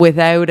like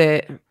without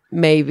it,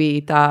 maybe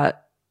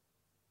that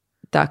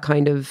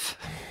kind of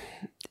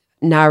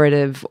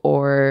narrative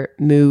or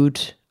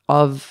mood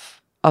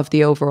of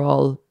the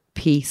overall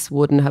piece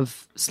wouldn't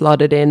have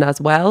slotted in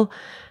as well.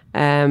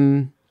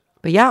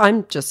 But yeah,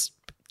 I'm just,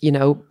 you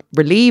know,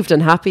 relieved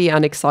and happy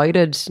and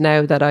excited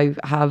now that I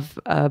have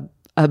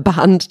a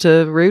band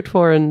to root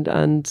for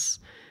and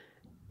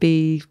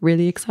be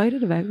really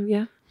excited about.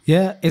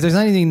 Yeah, if there's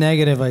anything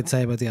negative I'd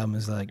say about the album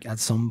is, like, at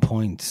some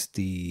point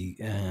the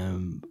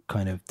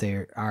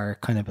there are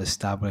kind of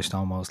established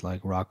almost like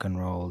rock and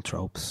roll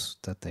tropes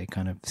that they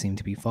kind of seem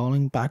to be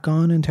falling back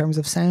on in terms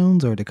of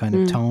sounds or the kind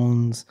of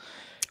tones.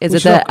 Is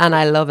it that? And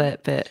I love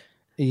it, but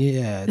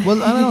yeah,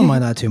 well, I don't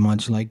mind that too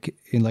much. Like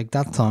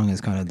that song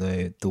is kind of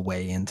the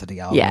way into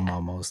the album,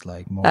 almost,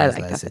 like, more or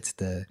less. It's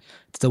the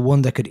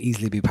one that could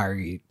easily be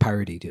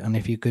parodied, and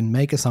if you can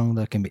make a song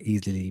that can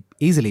be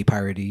easily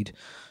parodied,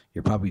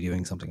 you're probably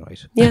doing something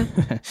right. Yeah,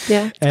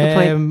 yeah. Good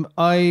point.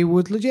 I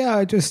would,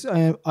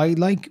 I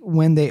like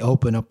when they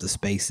open up the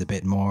space a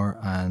bit more,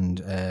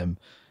 and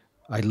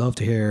I'd love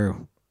to hear,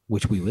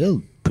 which we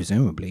will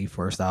presumably,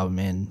 first album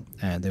in,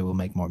 they will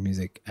make more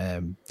music.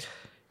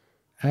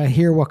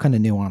 Hear what kind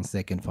of nuance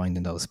they can find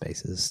in those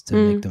spaces to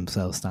make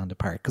themselves stand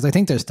apart. Because I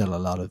think there's still a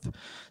lot of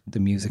the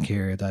music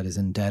here that is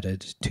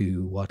indebted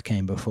to what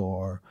came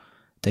before.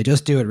 They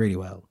just do it really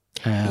well.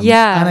 And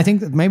I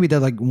think that maybe they're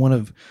like one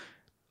of...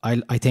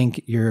 I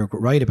think you're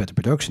right about the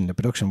production. The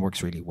production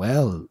works really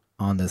well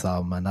on this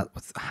album, and that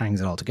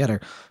hangs it all together.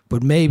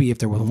 But maybe if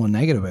there was one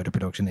negative about the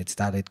production, it's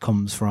that it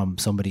comes from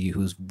somebody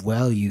who's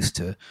well used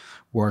to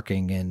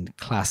working in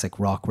classic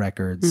rock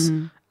records,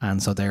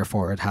 and so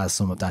therefore it has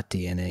some of that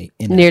DNA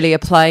in it. Nearly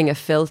applying a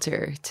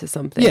filter to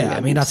something. Yeah,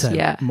 I mean, that's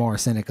more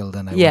cynical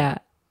than I would.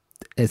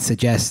 It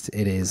suggests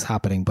it is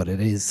happening, but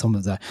it is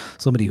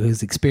somebody who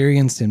is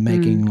experienced in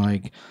making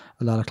like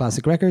a lot of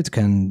classic records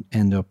can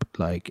end up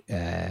like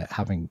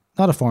having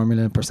not a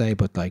formula per se,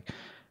 but like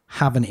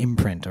have an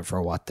imprint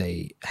for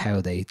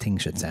how they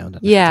think should sound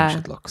and how they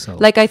should look. So,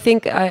 like, I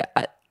think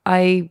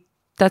I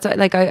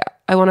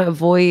want to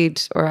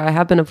avoid, or I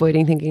have been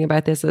avoiding thinking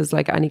about this as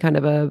like any kind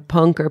of a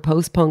punk or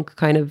post-punk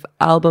kind of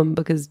album,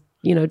 because,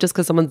 you know, just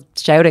because someone's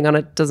shouting on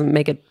it doesn't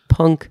make it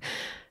punk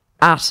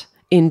at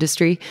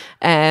industry.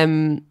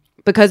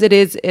 because it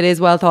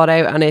is well thought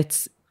out, and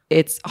it's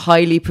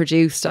highly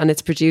produced, and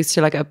it's produced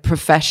to like a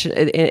profession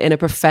in a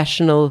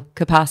professional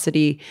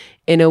capacity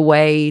in a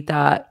way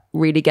that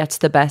really gets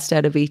the best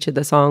out of each of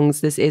the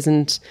songs. This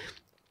isn't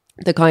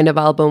the kind of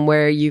album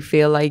where you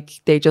feel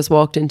like they just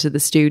walked into the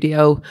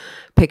studio,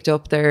 picked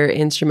up their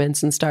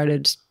instruments and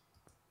started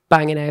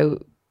banging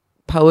out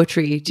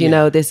poetry. Do you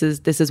know, this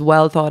is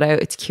well thought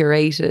out, it's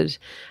curated,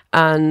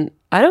 and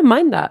I don't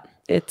mind that.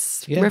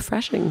 It's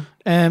refreshing.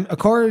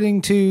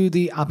 According to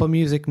the Apple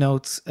Music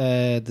notes,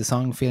 the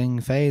song Feeling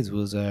Fades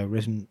was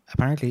written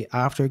apparently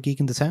after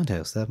Geek in the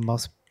Soundhouse. That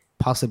must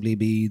possibly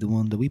be the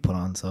one that we put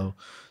on. So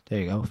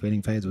there you go.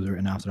 Feeling Fades was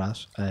written after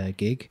that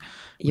gig.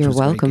 You're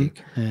welcome.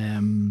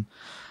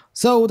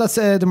 So that's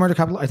the Murder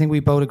Capital. I think we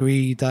both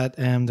agree that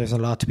there's a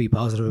lot to be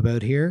positive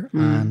about here,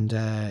 and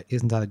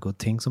isn't that a good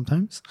thing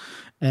sometimes?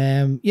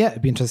 It'd be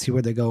interesting to see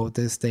where they go with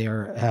this. They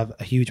have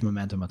a huge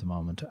momentum at the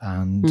moment,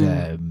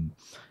 and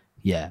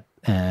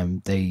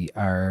they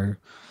are,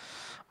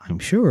 I'm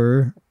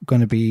sure,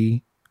 going to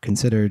be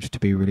considered to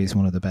be released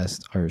one of the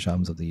best Irish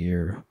albums of the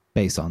year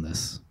based on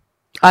this.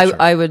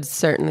 I would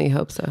certainly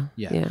hope so.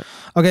 Yeah.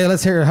 Okay,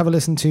 let's have a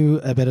listen to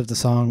a bit of the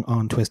song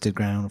On Twisted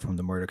Ground from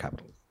the Murder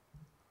Capital.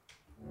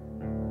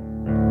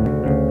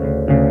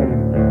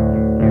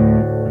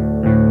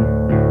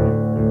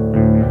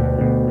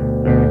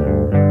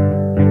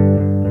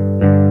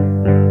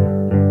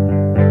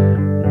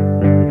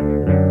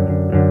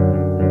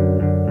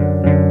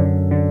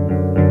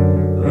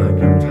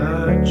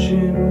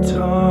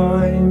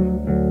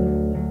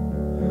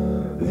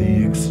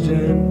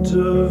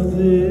 Of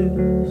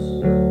this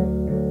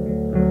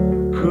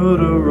could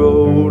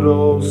erode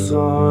all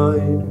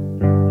sign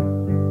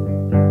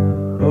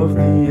of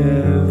the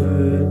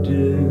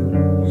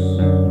evidence.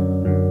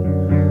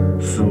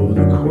 So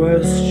the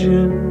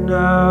question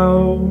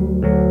now,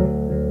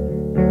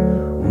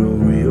 will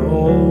we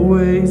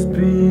always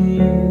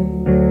be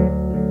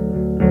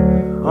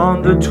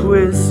on the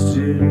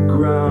twisted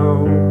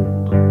ground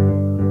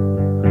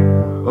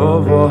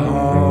of a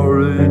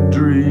horrid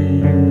dream?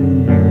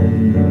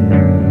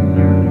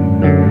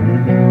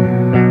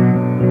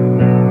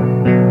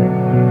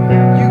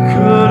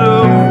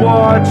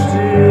 Watched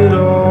it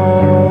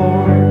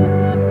all.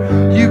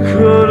 You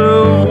could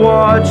have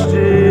watched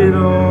it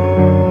all.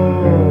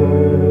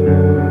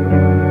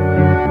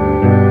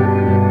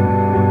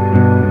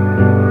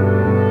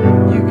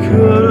 You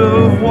could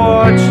have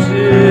watched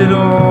it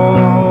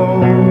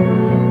all.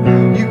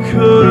 You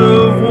could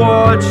have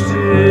watched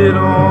it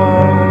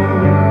all.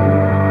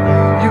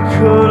 You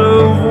could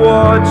have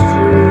watched it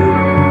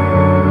all.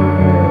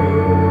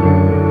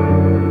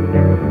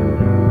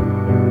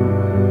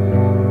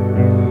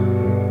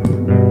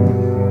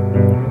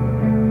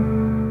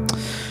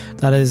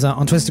 That is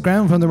On Twisted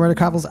Ground from the Murder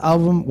Capitals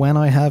album When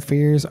I Have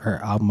Fears,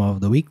 our album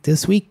of the week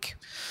this week.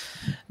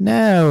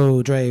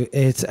 Now, Dre,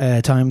 it's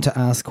time to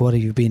ask what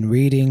have you been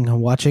reading,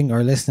 watching,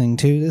 or listening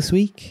to this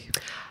week?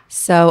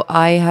 So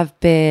I have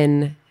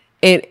been,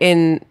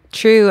 in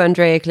true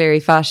Andrea Cleary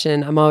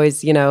fashion, I'm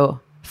always,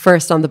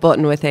 first on the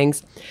button with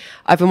things.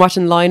 I've been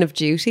watching Line of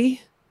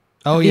Duty.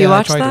 Oh, Have yeah, you I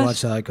watched tried that? to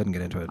watch that. I couldn't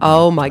get into it.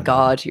 Oh, my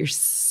God. You're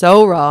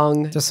so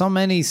wrong. There's so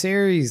many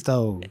series,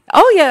 though.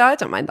 Oh, yeah, I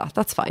don't mind that.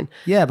 That's fine.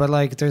 Yeah, but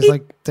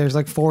there's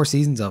 4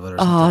 seasons of it or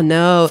something. Oh,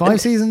 no. 5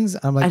 seasons?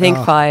 I'm like, I think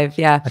 5,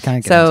 yeah. I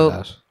can't get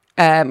into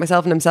that.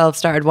 Myself and himself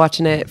started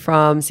watching it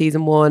from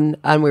season 1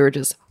 and we were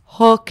just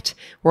hooked.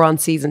 We're on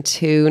season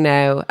 2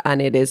 now,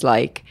 and it's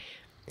like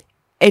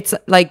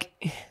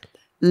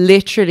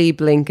literally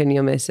blink and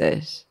you'll miss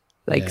it.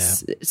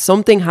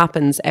 Something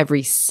happens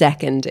every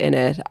second in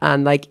it,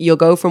 and like you'll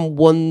go from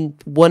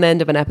one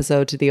end of an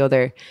episode to the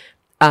other,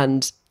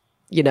 and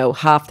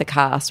half the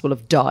cast will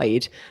have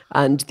died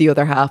and the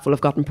other half will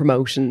have gotten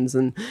promotions,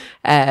 and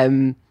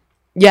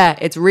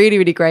it's really,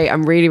 really great.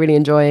 I'm really, really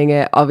enjoying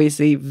it.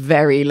 Obviously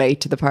very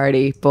late to the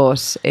party,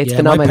 but it's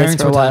been on my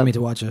list for a while. My parents were telling me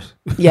to watch it.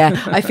 Yeah,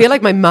 I feel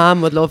like my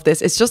mom would love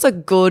this. It's just a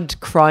good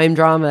crime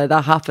drama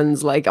that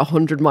happens like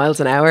 100 miles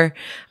an hour.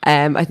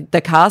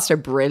 The cast are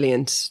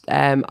brilliant.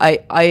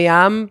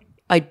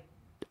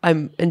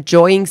 I'm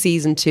enjoying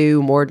season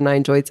 2 more than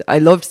I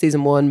loved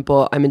season 1,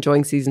 but I'm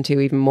enjoying season 2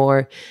 even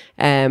more.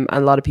 And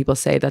a lot of people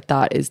say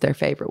that is their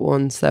favorite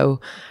one.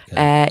 So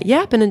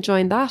I've been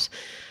enjoying that.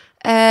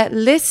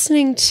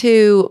 Listening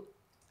to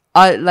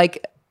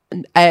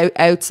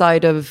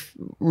outside of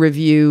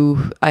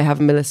review, I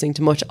haven't been listening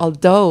to much,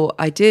 although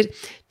I did.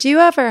 Do you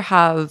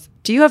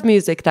have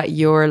music that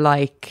you're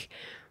like,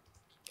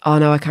 oh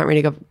no, I can't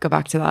really go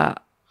back to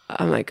that?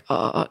 I'm like,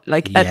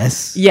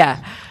 yes.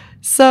 Yeah.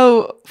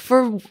 So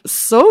for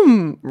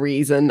some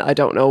reason, I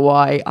don't know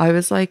why, I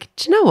was like,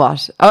 do you know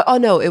what? Oh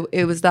no,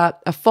 it was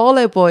that a Fall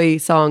Out Boy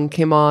song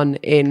came on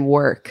in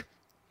work.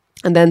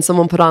 And then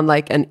someone put on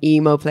like an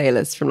emo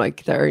playlist from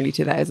like the early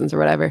 2000s or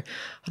whatever.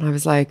 And I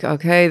was like,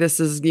 okay,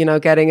 this is,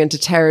 getting into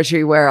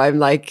territory where I'm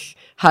like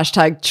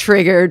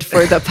 #triggered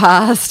for the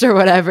past or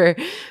whatever.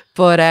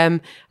 But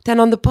then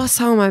on the bus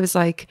home, I was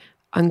like,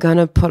 I'm going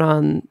to put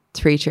on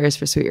Three Cheers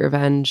for Sweet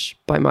Revenge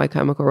by My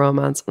Chemical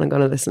Romance, and I'm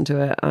going to listen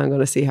to it and I'm going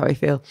to see how I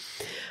feel.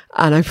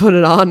 And I put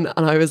it on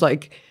and I was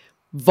like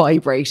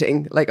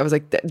vibrating. Like I was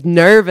like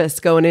nervous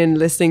going in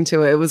listening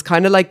to it. It was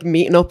kind of like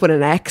meeting up with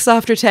an ex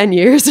after 10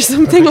 years or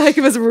something. Like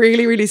it was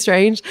really, really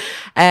strange.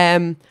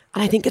 And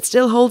I think it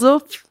still holds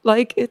up.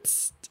 Like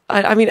it's,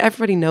 I mean,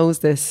 everybody knows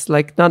this.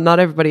 Like not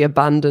everybody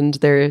abandoned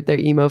their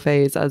emo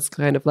phase as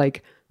kind of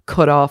like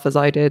cut off as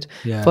I did.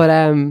 Yeah.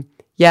 But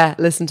yeah,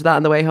 listen to that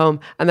on the way home.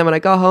 And then when I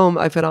got home,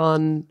 I put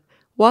on,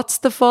 what's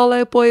the Fall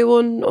Out Boy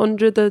one,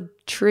 Under the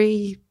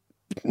Tree?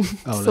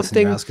 Oh,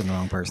 listen, you're asking the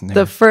wrong person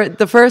here.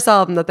 The first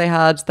album that they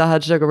had, that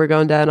had Sugar We're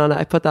Going Down on it,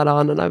 I put that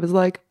on and I was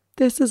like,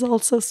 this is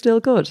also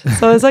still good.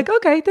 So I was like,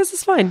 okay, this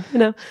is fine, you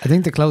know. I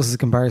think the closest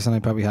comparison I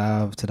probably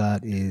have to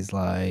that is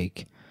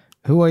like,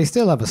 who I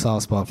still have a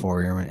soft spot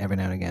for every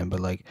now and again, but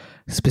like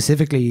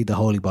specifically the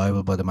Holy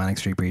Bible by the Manic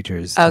Street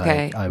Preachers.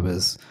 Okay. Like, I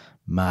was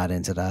mad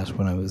into that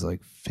when I was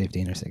like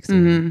 15 or 16,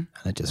 and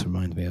it just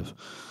reminded me of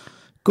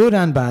good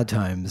and bad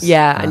times.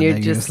 Yeah, and you're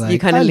just like, you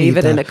kind of leave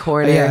it in a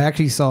corner. Yeah, I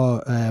actually saw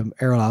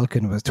Errol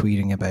Alkin was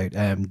tweeting about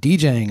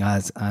DJing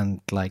as and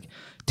like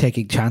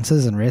taking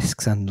chances and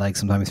risks and like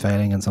sometimes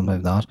failing and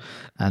sometimes not.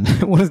 And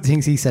one of the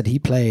things he said he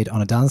played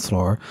on a dance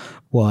floor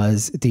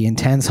was the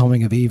intense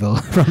humming of Evil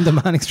from the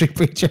Manic Street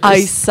Preachers.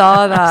 I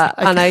saw that,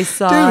 and I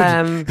saw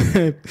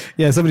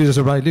yeah, somebody just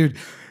replied, dude,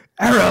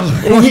 Errol,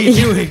 what are you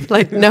doing?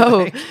 Like,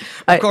 no.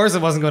 Of course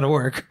it wasn't going to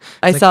work.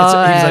 I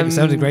saw... He was like, it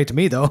sounded great to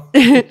me, though.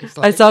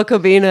 I saw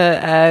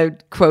Kobina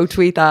quote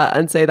tweet that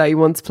and say that he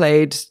once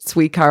played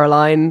Sweet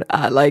Caroline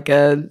at like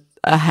a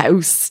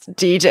house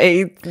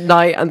DJ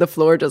night and the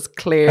floor just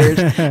cleared.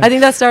 I think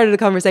that started a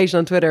conversation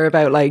on Twitter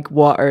about like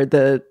what are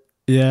the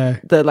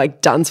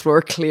like dance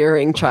floor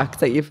clearing tracks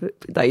that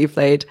you've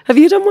played. Have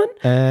you done one?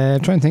 I'm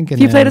trying to think. Have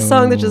you played a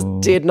song that just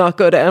did not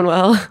go down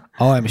well?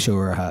 Oh, I'm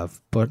sure I have,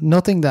 but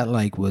nothing that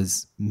like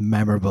was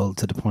memorable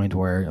to the point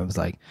where I was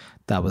like,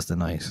 that was the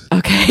night.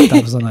 Okay,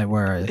 that was the night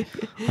where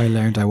I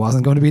learned I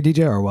wasn't going to be a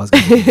DJ or was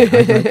going to be a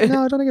DJ. I was like,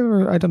 no, I don't think I've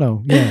ever. I don't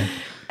know. Yeah,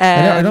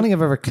 I don't think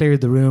I've ever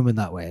cleared the room in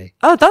that way.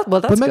 Oh, that's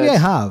but maybe good. I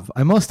have.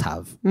 I must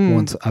have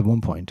once at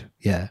one point.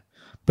 Yeah.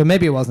 But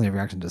maybe it wasn't a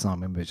reaction to the song.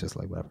 Maybe it's just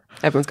like whatever.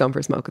 Everyone's gone for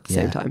a smoke at the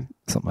same time.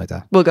 Something like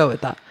that. We'll go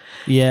with that.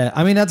 Yeah.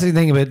 I mean, that's the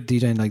thing about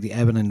DJing, like the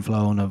ebbing and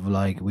flowing of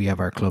like, we have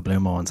our Club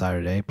Lumo on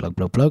Saturday, plug.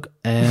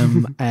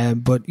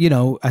 But, you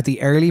know, at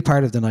the early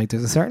part of the night,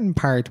 there's a certain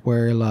part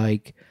where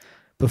like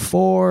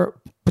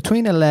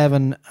between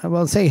 11,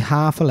 well, say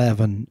half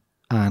 11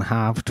 and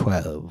half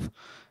 12,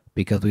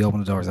 because we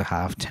open the doors at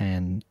half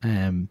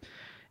 10.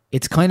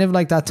 It's kind of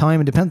like that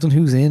time. It depends on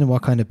who's in and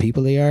what kind of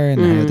people they are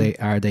and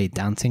how they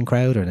dancing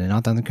crowd or they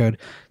not dancing crowd.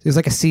 There's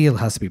like a seal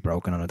has to be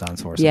broken on a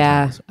dance floor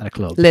sometimes at a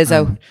club.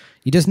 Lizzo. And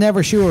you're just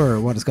never sure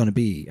what it's going to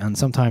be. And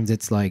sometimes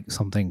it's like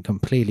something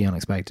completely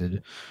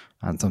unexpected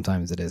and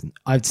sometimes it isn't.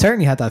 I've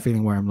certainly had that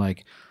feeling where I'm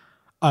like,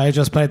 I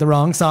just played the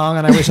wrong song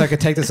and I wish I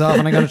could take this off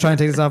and I'm going to try and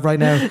take this off right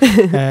now.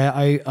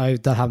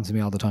 That happens to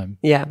me all the time.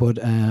 Yeah. But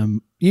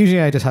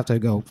usually I just have to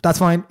go, that's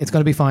fine. It's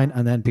going to be fine.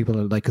 And then people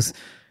are like, because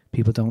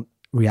people don't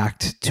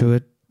react to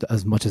it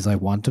as much as I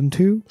want them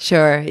to.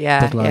 Sure, yeah.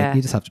 But like,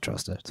 you just have to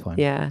trust it. It's fine.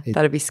 Yeah,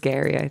 that'd be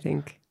scary, I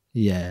think.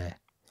 Yeah.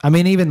 I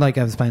mean, even like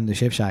I was playing the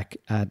Ship Shack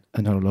at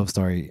Another Love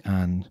Story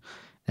and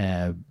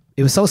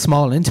it was so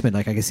small and intimate.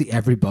 Like I could see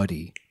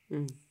everybody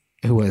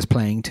who I was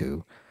playing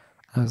to.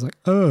 I was like,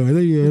 oh, are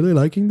they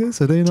liking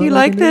this? Are they not Do you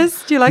like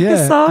this? Do you like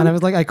this song? And I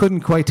was like, I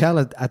couldn't quite tell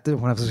it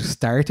when I was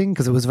starting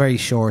because it was a very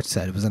short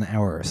set. It was an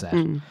hour set.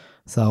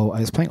 So I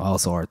was playing all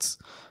sorts.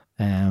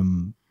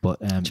 But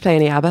did you play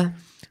any ABBA?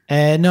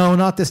 No,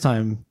 not this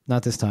time.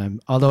 Not this time.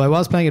 Although I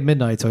was playing at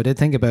midnight, so I did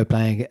think about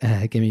playing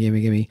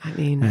Gimme. I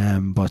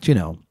mean, but you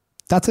know,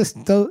 that's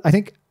I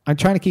think I'm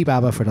trying to keep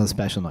ABBA for those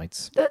special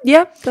nights.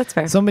 Yeah, that's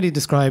fair. Somebody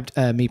described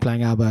me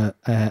playing ABBA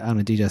on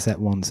a DJ set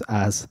once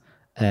as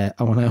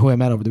who I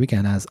met over the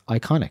weekend as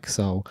iconic.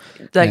 So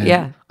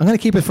I'm going to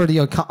keep it for the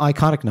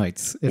iconic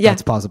nights if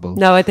that's possible.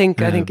 No, I think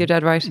you're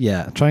dead right.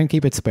 Yeah, try and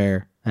keep it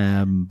spare.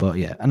 But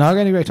yeah, and I'll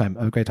get a great time. I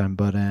have a great time.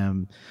 But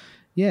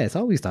yeah, it's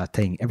always that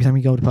thing. Every time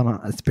you go to put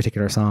on a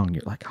particular song,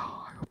 you're like,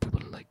 oh, I hope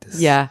people like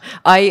this. Yeah,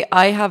 I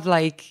have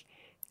like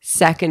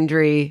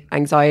secondary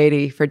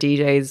anxiety for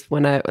DJs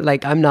when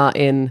I'm not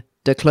in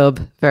the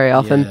club very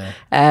often.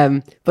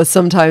 But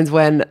sometimes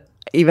when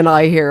even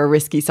I hear a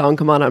risky song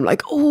come on, I'm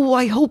like, oh,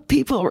 I hope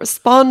people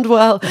respond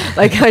well.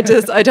 Like I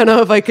don't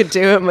know if I could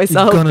do it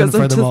myself. Gunning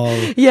for them all.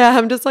 Yeah,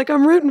 I'm just like,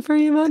 I'm rooting for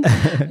you,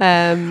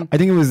 man. I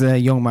think it was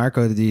young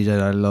Marco, the DJ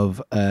that I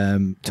love,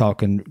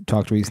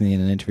 talked recently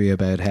in an interview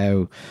about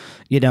how,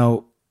 you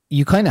know,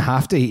 you kind of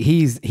have to.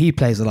 He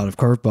plays a lot of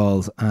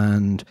curveballs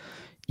and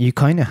you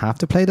kind of have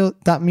to play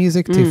that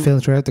music to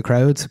filter out the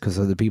crowds because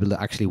of the people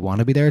that actually want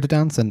to be there to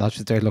dance and not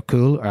just there to look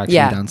cool or actually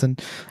dancing.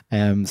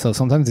 So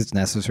sometimes it's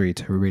necessary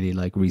to really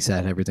like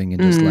reset everything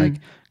and just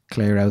like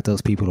clear out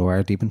those people who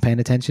aren't even paying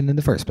attention in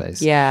the first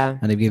place. Yeah.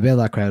 And if you build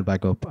that crowd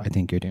back up, I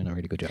think you're doing a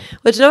really good job.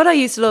 But you know what I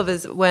used to love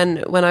is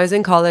when I was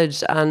in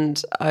college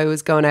and I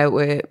was going out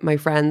with my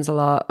friends a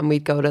lot and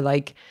we'd go to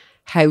like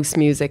house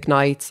music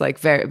nights, like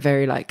very,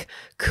 very like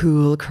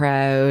cool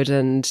crowd,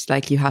 and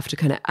like you have to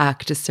kind of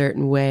act a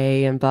certain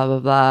way and blah, blah,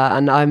 blah.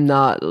 And I'm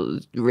not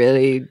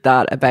really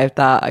that about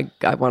that.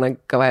 I want to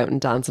go out and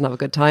dance and have a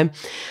good time.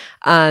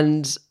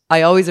 And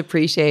I always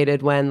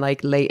appreciated when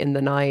like late in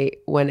the night,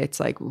 when it's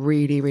like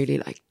really, really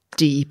like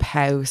deep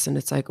house and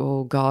it's like,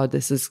 oh God,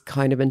 this is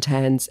kind of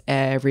intense.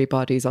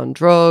 Everybody's on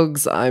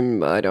drugs. I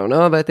don't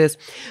know about this.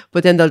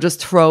 But then they'll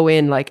just throw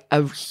in like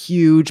a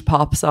huge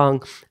pop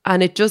song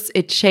and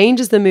it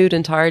changes the mood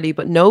entirely.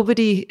 But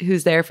nobody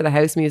who's there for the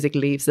house music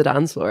leaves the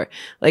dance floor.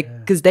 Like,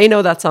 because they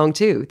know that song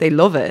too. They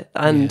love it.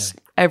 And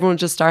everyone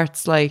just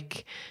starts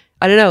like,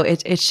 I don't know,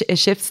 it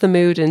shifts the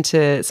mood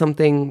into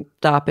something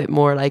that bit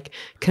more like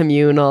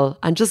communal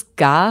and just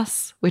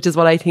gas, which is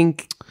what I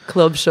think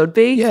clubs should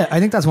be. Yeah, I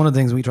think that's one of the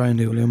things we try and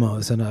do at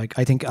Lumos, and like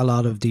I think a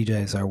lot of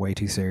DJs are way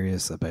too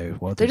serious about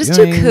what they're just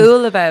doing. Too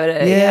cool about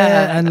it.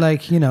 Yeah, and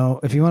like, you know,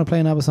 if you want to play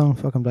an ABBA song,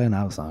 fucking play an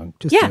ABBA song.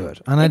 Just do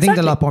it. And I think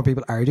a lot more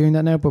people are doing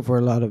that now, but for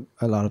a lot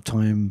of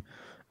time,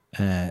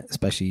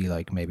 especially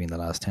like maybe in the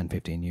last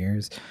 10-15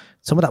 years,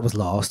 some of that was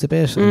lost a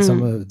bit, and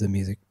some of the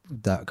music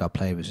that got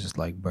played was just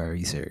like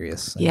very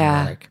serious. And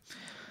like,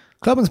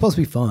 clubbing's supposed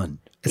to be fun.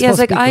 It's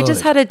like I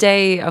just had a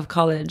day of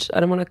college.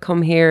 I don't want to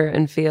come here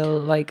and feel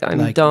like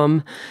I'm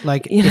dumb.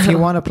 Like if you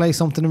want to play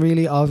something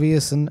really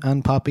obvious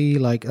and poppy,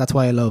 like that's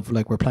why I love,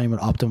 like we're playing with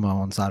Optimo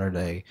on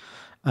Saturday,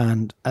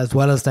 and as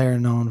well as they're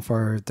known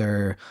for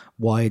their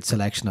wide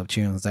selection of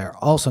tunes, they're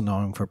also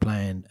known for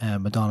playing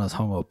Madonna's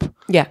Hung Up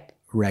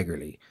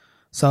regularly.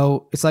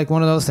 So it's like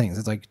one of those things.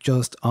 It's like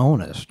just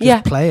own it.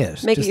 Just play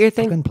it. Make just it your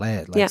thing. Fucking play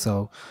it. Like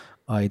so.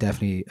 I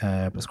definitely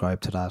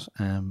prescribe to that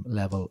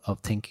level of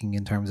thinking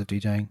in terms of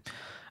DJing.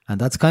 And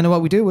that's kind of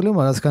what we do with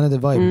Lumo. That's kind of the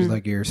vibe. It's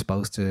like you're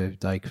supposed to,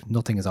 like,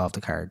 nothing is off the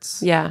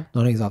cards. Yeah.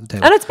 Nothing is off the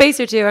table. And at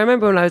Spacer too. I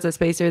remember when I was at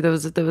Spacer, there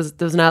was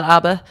an El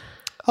ABBA.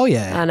 Oh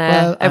yeah. And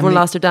everyone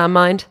lost their damn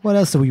mind. What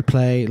else did we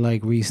play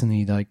like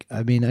recently? Like,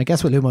 I mean, I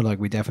guess with Lumo, like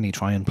we definitely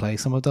try and play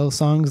some of those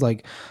songs.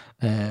 Like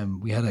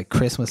we had a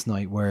Christmas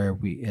night where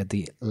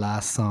the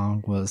last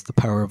song was The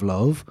Power of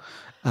Love.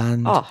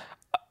 And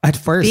at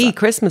first, the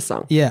Christmas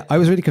song. Yeah, I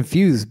was really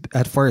confused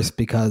at first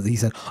because he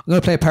said, I'm going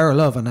to play Power of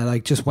Love. And I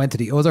like just went to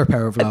the other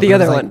Power of Love. The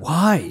other one. Like,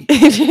 why?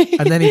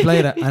 And then he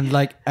played it. And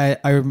like, I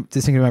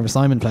distinctly remember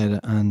Simon played it.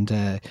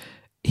 And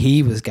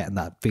he was getting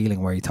that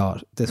feeling where he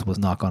thought this was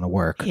not going to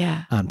work.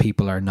 Yeah. And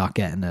people are not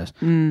getting it.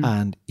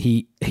 And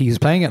he was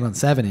playing it on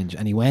 7-inch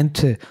and he went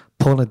to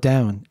pull it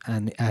down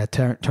and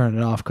turn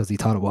it off because he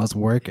thought it wasn't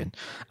working,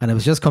 and it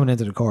was just coming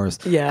into the chorus.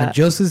 And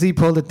just as he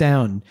pulled it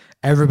down,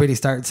 everybody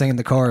started singing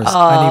the chorus,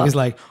 and he was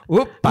like,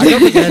 "Whoop, back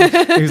up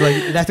again." He was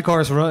like, let the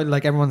chorus run,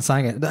 like everyone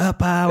sang it,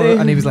 power,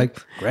 and he was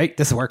like, "Great,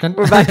 this is working.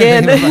 We're back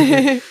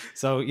in."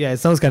 So yeah,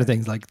 it's those kind of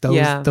things. Like those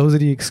are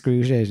the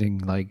excruciating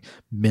like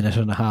minute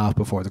and a half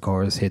before the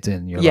chorus hits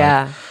in. You're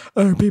like,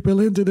 are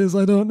people into this?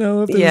 I don't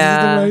know if this is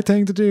the right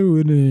thing to do.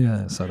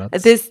 And, so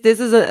that's this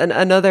is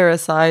another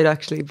aside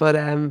actually, but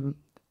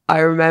I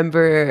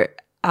remember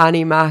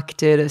Annie Mac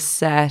did a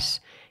set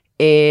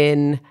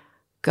in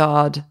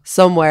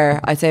somewhere,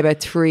 I'd say about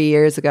 3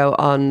 years ago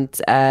on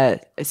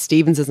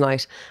Stevens'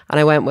 night, and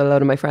I went with a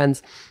load of my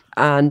friends,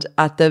 and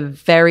at the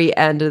very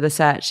end of the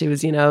set she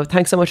was,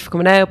 thanks so much for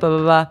coming out, blah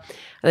blah blah,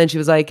 and then she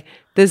was like,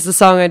 this is a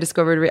song I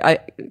discovered, I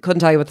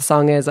couldn't tell you what the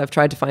song is, I've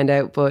tried to find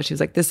out, but she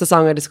was like, this is a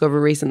song I discovered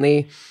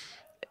recently,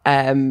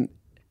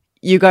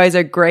 you guys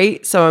are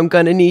great, so I'm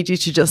going to need you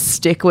to just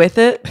stick with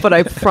it, but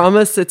I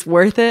promise it's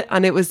worth it.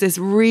 And it was this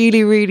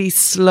really, really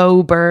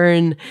slow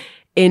burn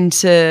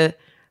into,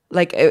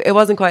 like, it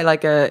wasn't quite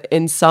like a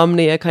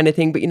insomnia kind of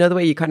thing, but you know the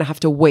way you kind of have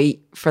to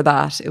wait for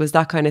that? It was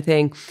that kind of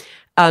thing.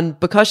 And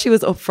because she was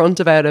upfront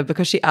about it,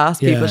 because she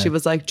asked people, she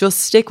was like,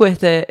 just stick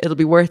with it. It'll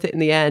be worth it in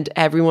the end.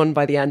 Everyone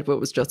by the end of it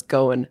was just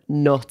going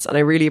nuts. And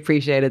I really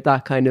appreciated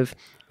that kind of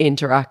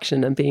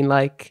interaction and being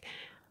like,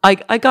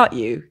 I got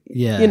you.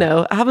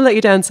 Yeah. I haven't let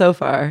you down so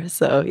far.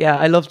 So yeah,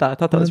 I love that. I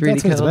thought that was really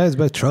cool. It's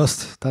about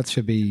trust. That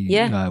should be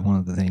one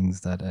of the things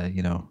that a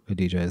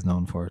DJ is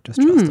known for. Just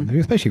trust them,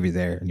 especially if you're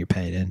there and you're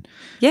paid in.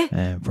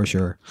 Yeah, for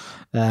sure.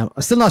 I'm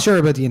still not sure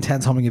about the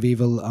intense humming of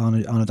evil on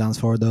a dance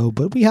floor though.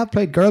 But we have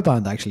played Girl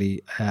Band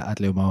actually at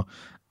Lumo,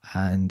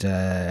 and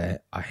I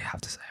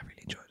have to say I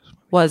really enjoyed it.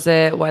 Was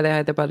it Why They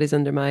Hide Their Bodies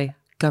Under My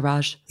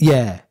Garage?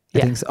 Yeah. I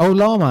think so. Oh,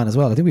 Lawman as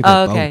well. I think we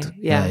played both.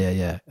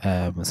 Yeah.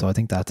 So I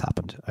think that's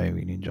happened. I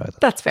really enjoyed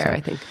that. That's fair, I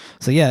think.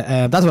 So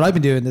yeah, that's what I've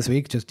been doing this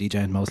week, just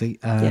DJing mostly.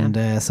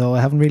 And so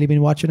I haven't really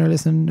been watching or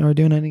listening or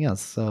doing anything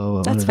else.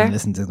 So that's fair.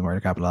 Listening to the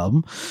Murder Capital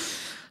album.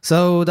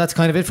 So that's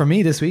kind of it for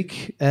me this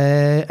week.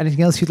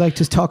 Anything else you'd like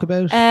to talk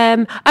about?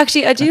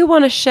 Actually, I do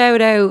want to shout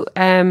out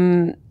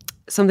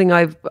something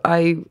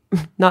I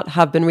not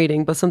have been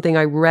reading, but something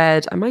I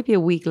read. I might be a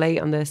week late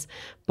on this,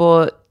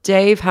 but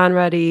Dave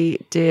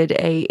Hanratty did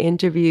a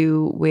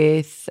interview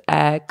with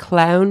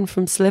Clown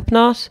from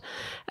Slipknot,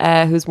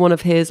 who's one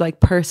of his like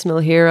personal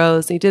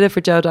heroes. He did it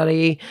for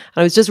Joe.ie, and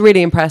I was just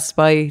really impressed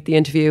by the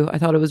interview. I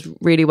thought it was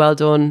really well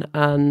done,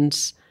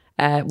 and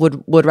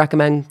would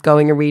recommend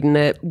going and reading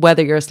it,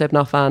 whether you're a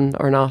Slipknot fan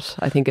or not.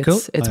 I think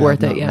it's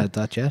worth it. Yeah, read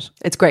that yet.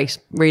 It's great,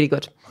 really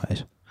good.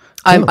 Right.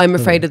 I'm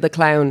afraid of the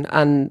clown,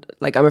 and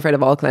like I'm afraid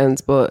of all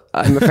clowns, but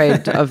I'm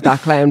afraid of that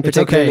clown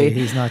particularly.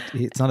 It's okay.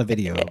 It's not a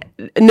video.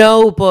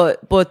 No,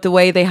 but the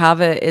way they have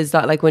it is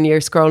that like when you're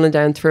scrolling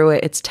down through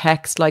it, it's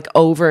text like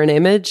over an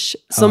image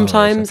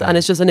sometimes, and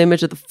it's just an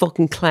image of the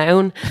fucking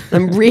clown.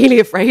 I'm really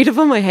afraid of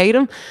him. I hate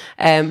him.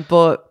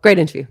 But great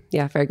interview.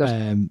 Yeah, very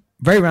good.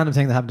 Very random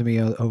thing that happened to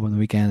me over the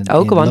weekend.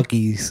 Oh, come on.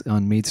 Lucky's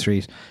on Mead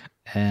Street.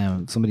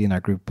 Somebody in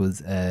our group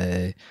is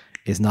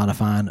not a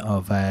fan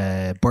of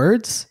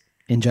birds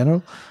in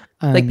general,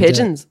 and, like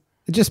pigeons,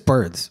 just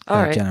birds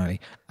right.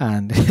 generally.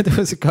 And there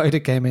was a guy that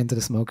came into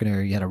the smoking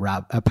area. He had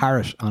a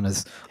parrot on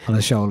his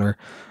shoulder.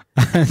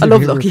 And I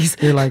love Lucky's.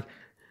 You're like,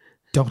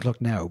 don't look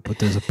now, but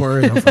there's a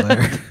bird over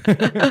there.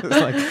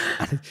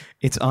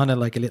 It's on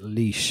like a little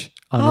leash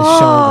on his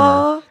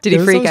shoulder. Did he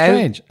freak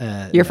out? Strange.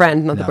 Your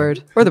friend, not the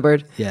bird, or the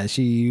bird? Yeah,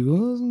 she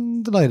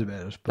wasn't delighted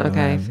about it. But,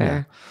 okay,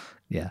 fair.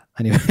 Yeah.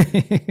 Anyway,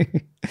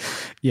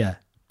 yeah.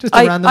 Just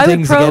the random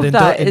things to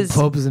get in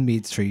pubs and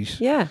Mead Street.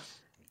 Yeah.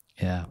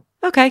 Yeah.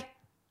 Okay.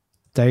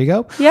 There you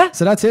go. Yeah.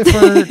 So that's it for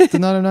the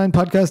 909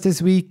 podcast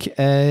this week.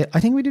 I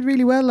think we did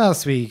really well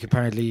last week,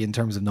 apparently, in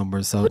terms of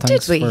numbers. So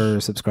thanks for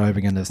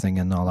subscribing and listening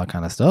and all that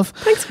kind of stuff.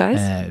 Thanks,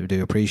 guys. We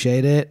do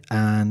appreciate it.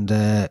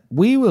 And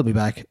we will be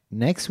back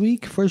next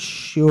week for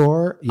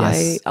sure.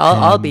 Yes.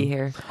 I'll be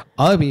here.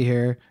 I'll be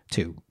here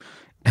too.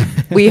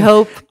 We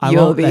hope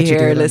you'll be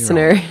here,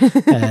 listener.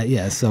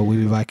 Yeah, so we'll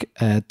be back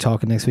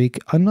talking next week.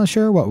 I'm not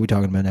sure what we're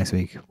talking about next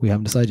week. We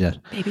haven't decided yet.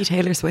 Maybe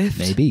Taylor Swift.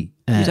 Maybe.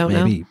 You don't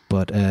know.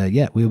 But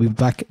yeah, we'll be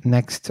back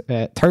next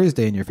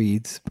Thursday in your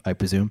feeds, I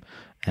presume.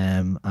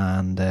 And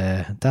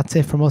that's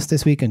it from us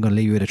this week. I'm going to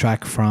leave you with a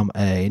track from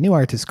a new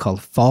artist called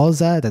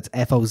Fozza. That's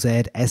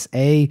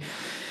Fozza.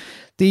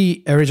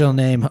 The original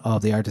name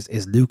of the artist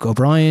is Luke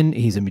O'Brien.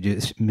 He's a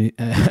musician,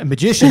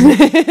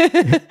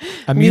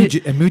 a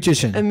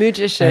musician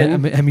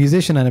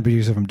and a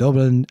producer from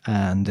Dublin.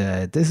 And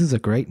this is a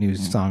great new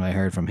song I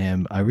heard from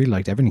him. I really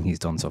liked everything he's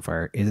done so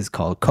far. It is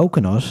called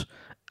Coconut.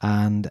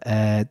 And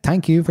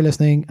thank you for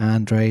listening.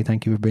 Andre,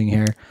 thank you for being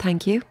here.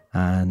 Thank you.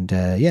 And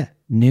yeah,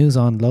 news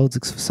on loads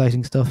of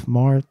exciting stuff.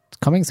 More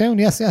coming soon.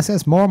 Yes.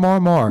 More.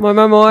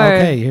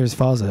 Okay, here's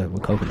Fozza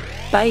with Coconut.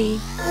 Bye.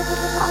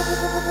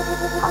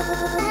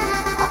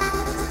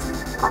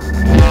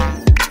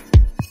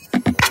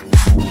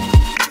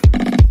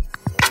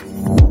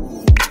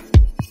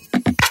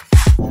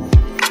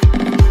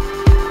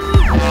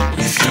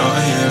 If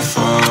you're here for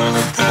a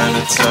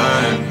better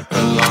time,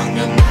 a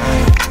longer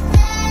night,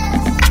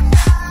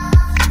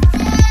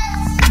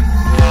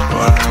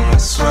 why am I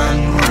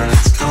sweating when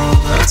it's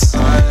cold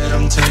outside?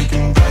 I'm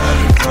taking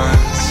bad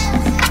advice.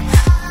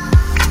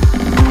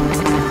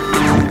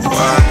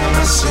 Why am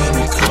I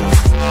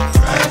cynical?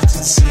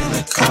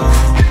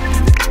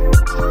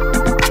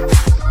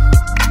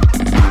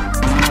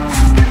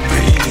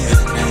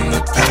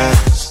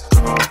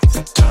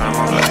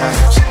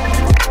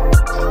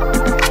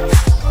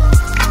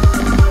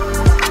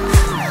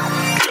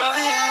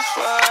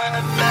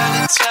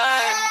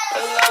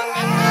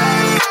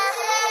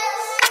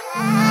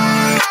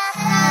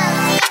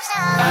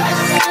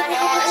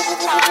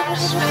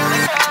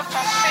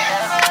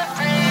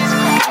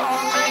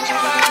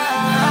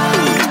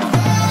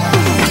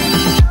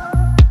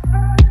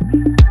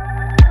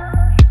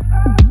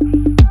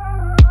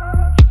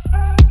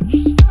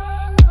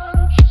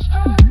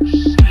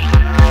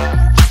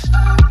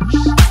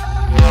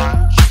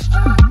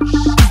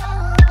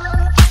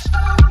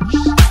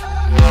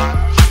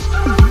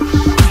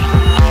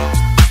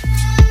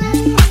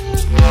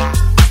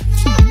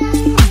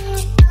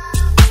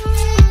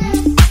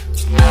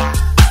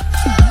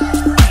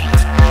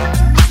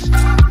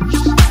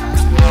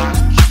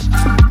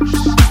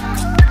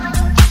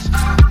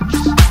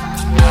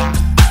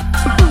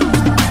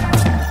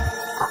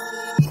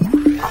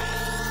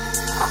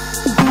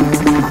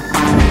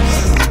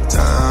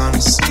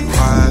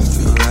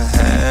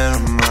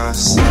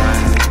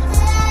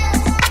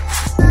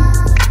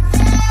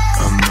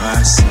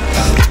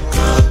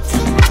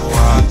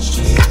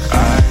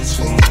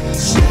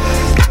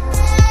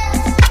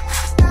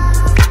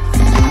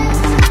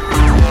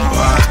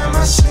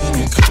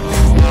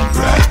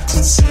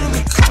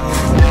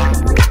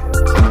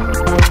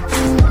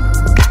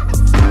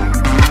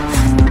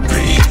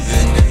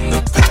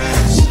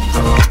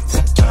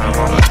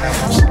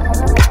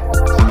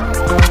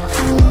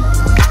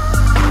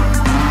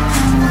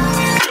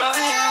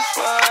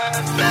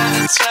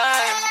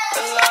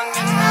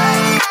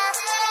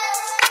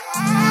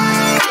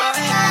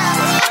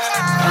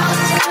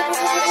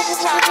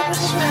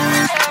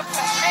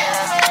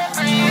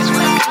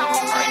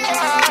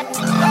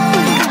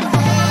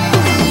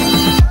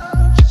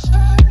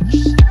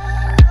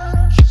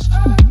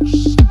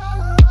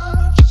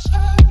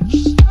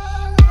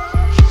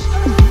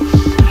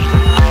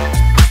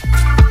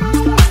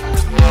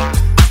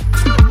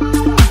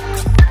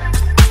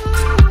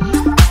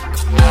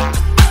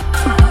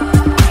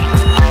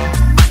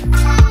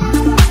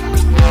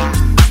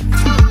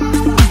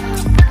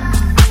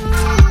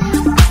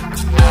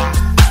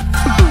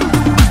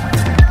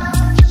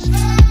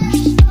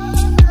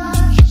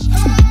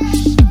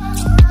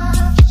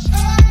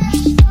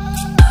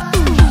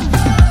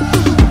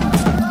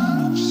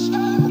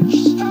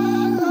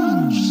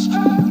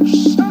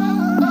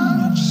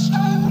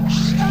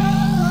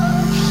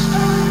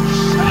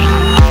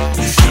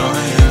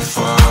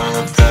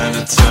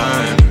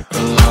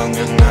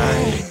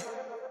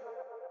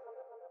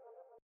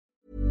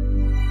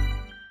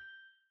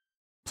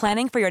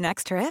 Planning for your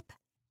next trip?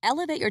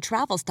 Elevate your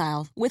travel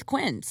style with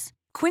Quince.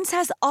 Quince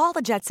has all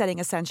the jet-setting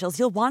essentials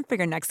you'll want for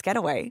your next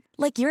getaway,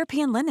 like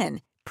European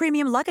linen,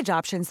 premium luggage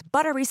options,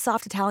 buttery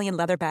soft Italian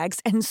leather bags,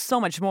 and so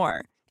much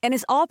more. And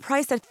is all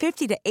priced at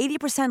 50 to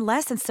 80%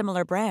 less than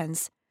similar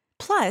brands.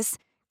 Plus,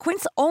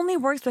 Quince only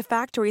works with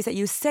factories that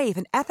use safe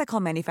and ethical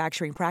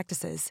manufacturing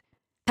practices.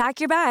 Pack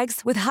your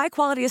bags with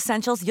high-quality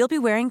essentials you'll be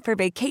wearing for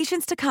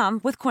vacations to come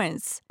with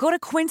Quince. Go to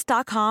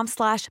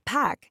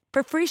quince.com/pack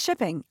for free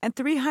shipping and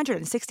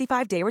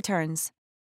 365-day returns.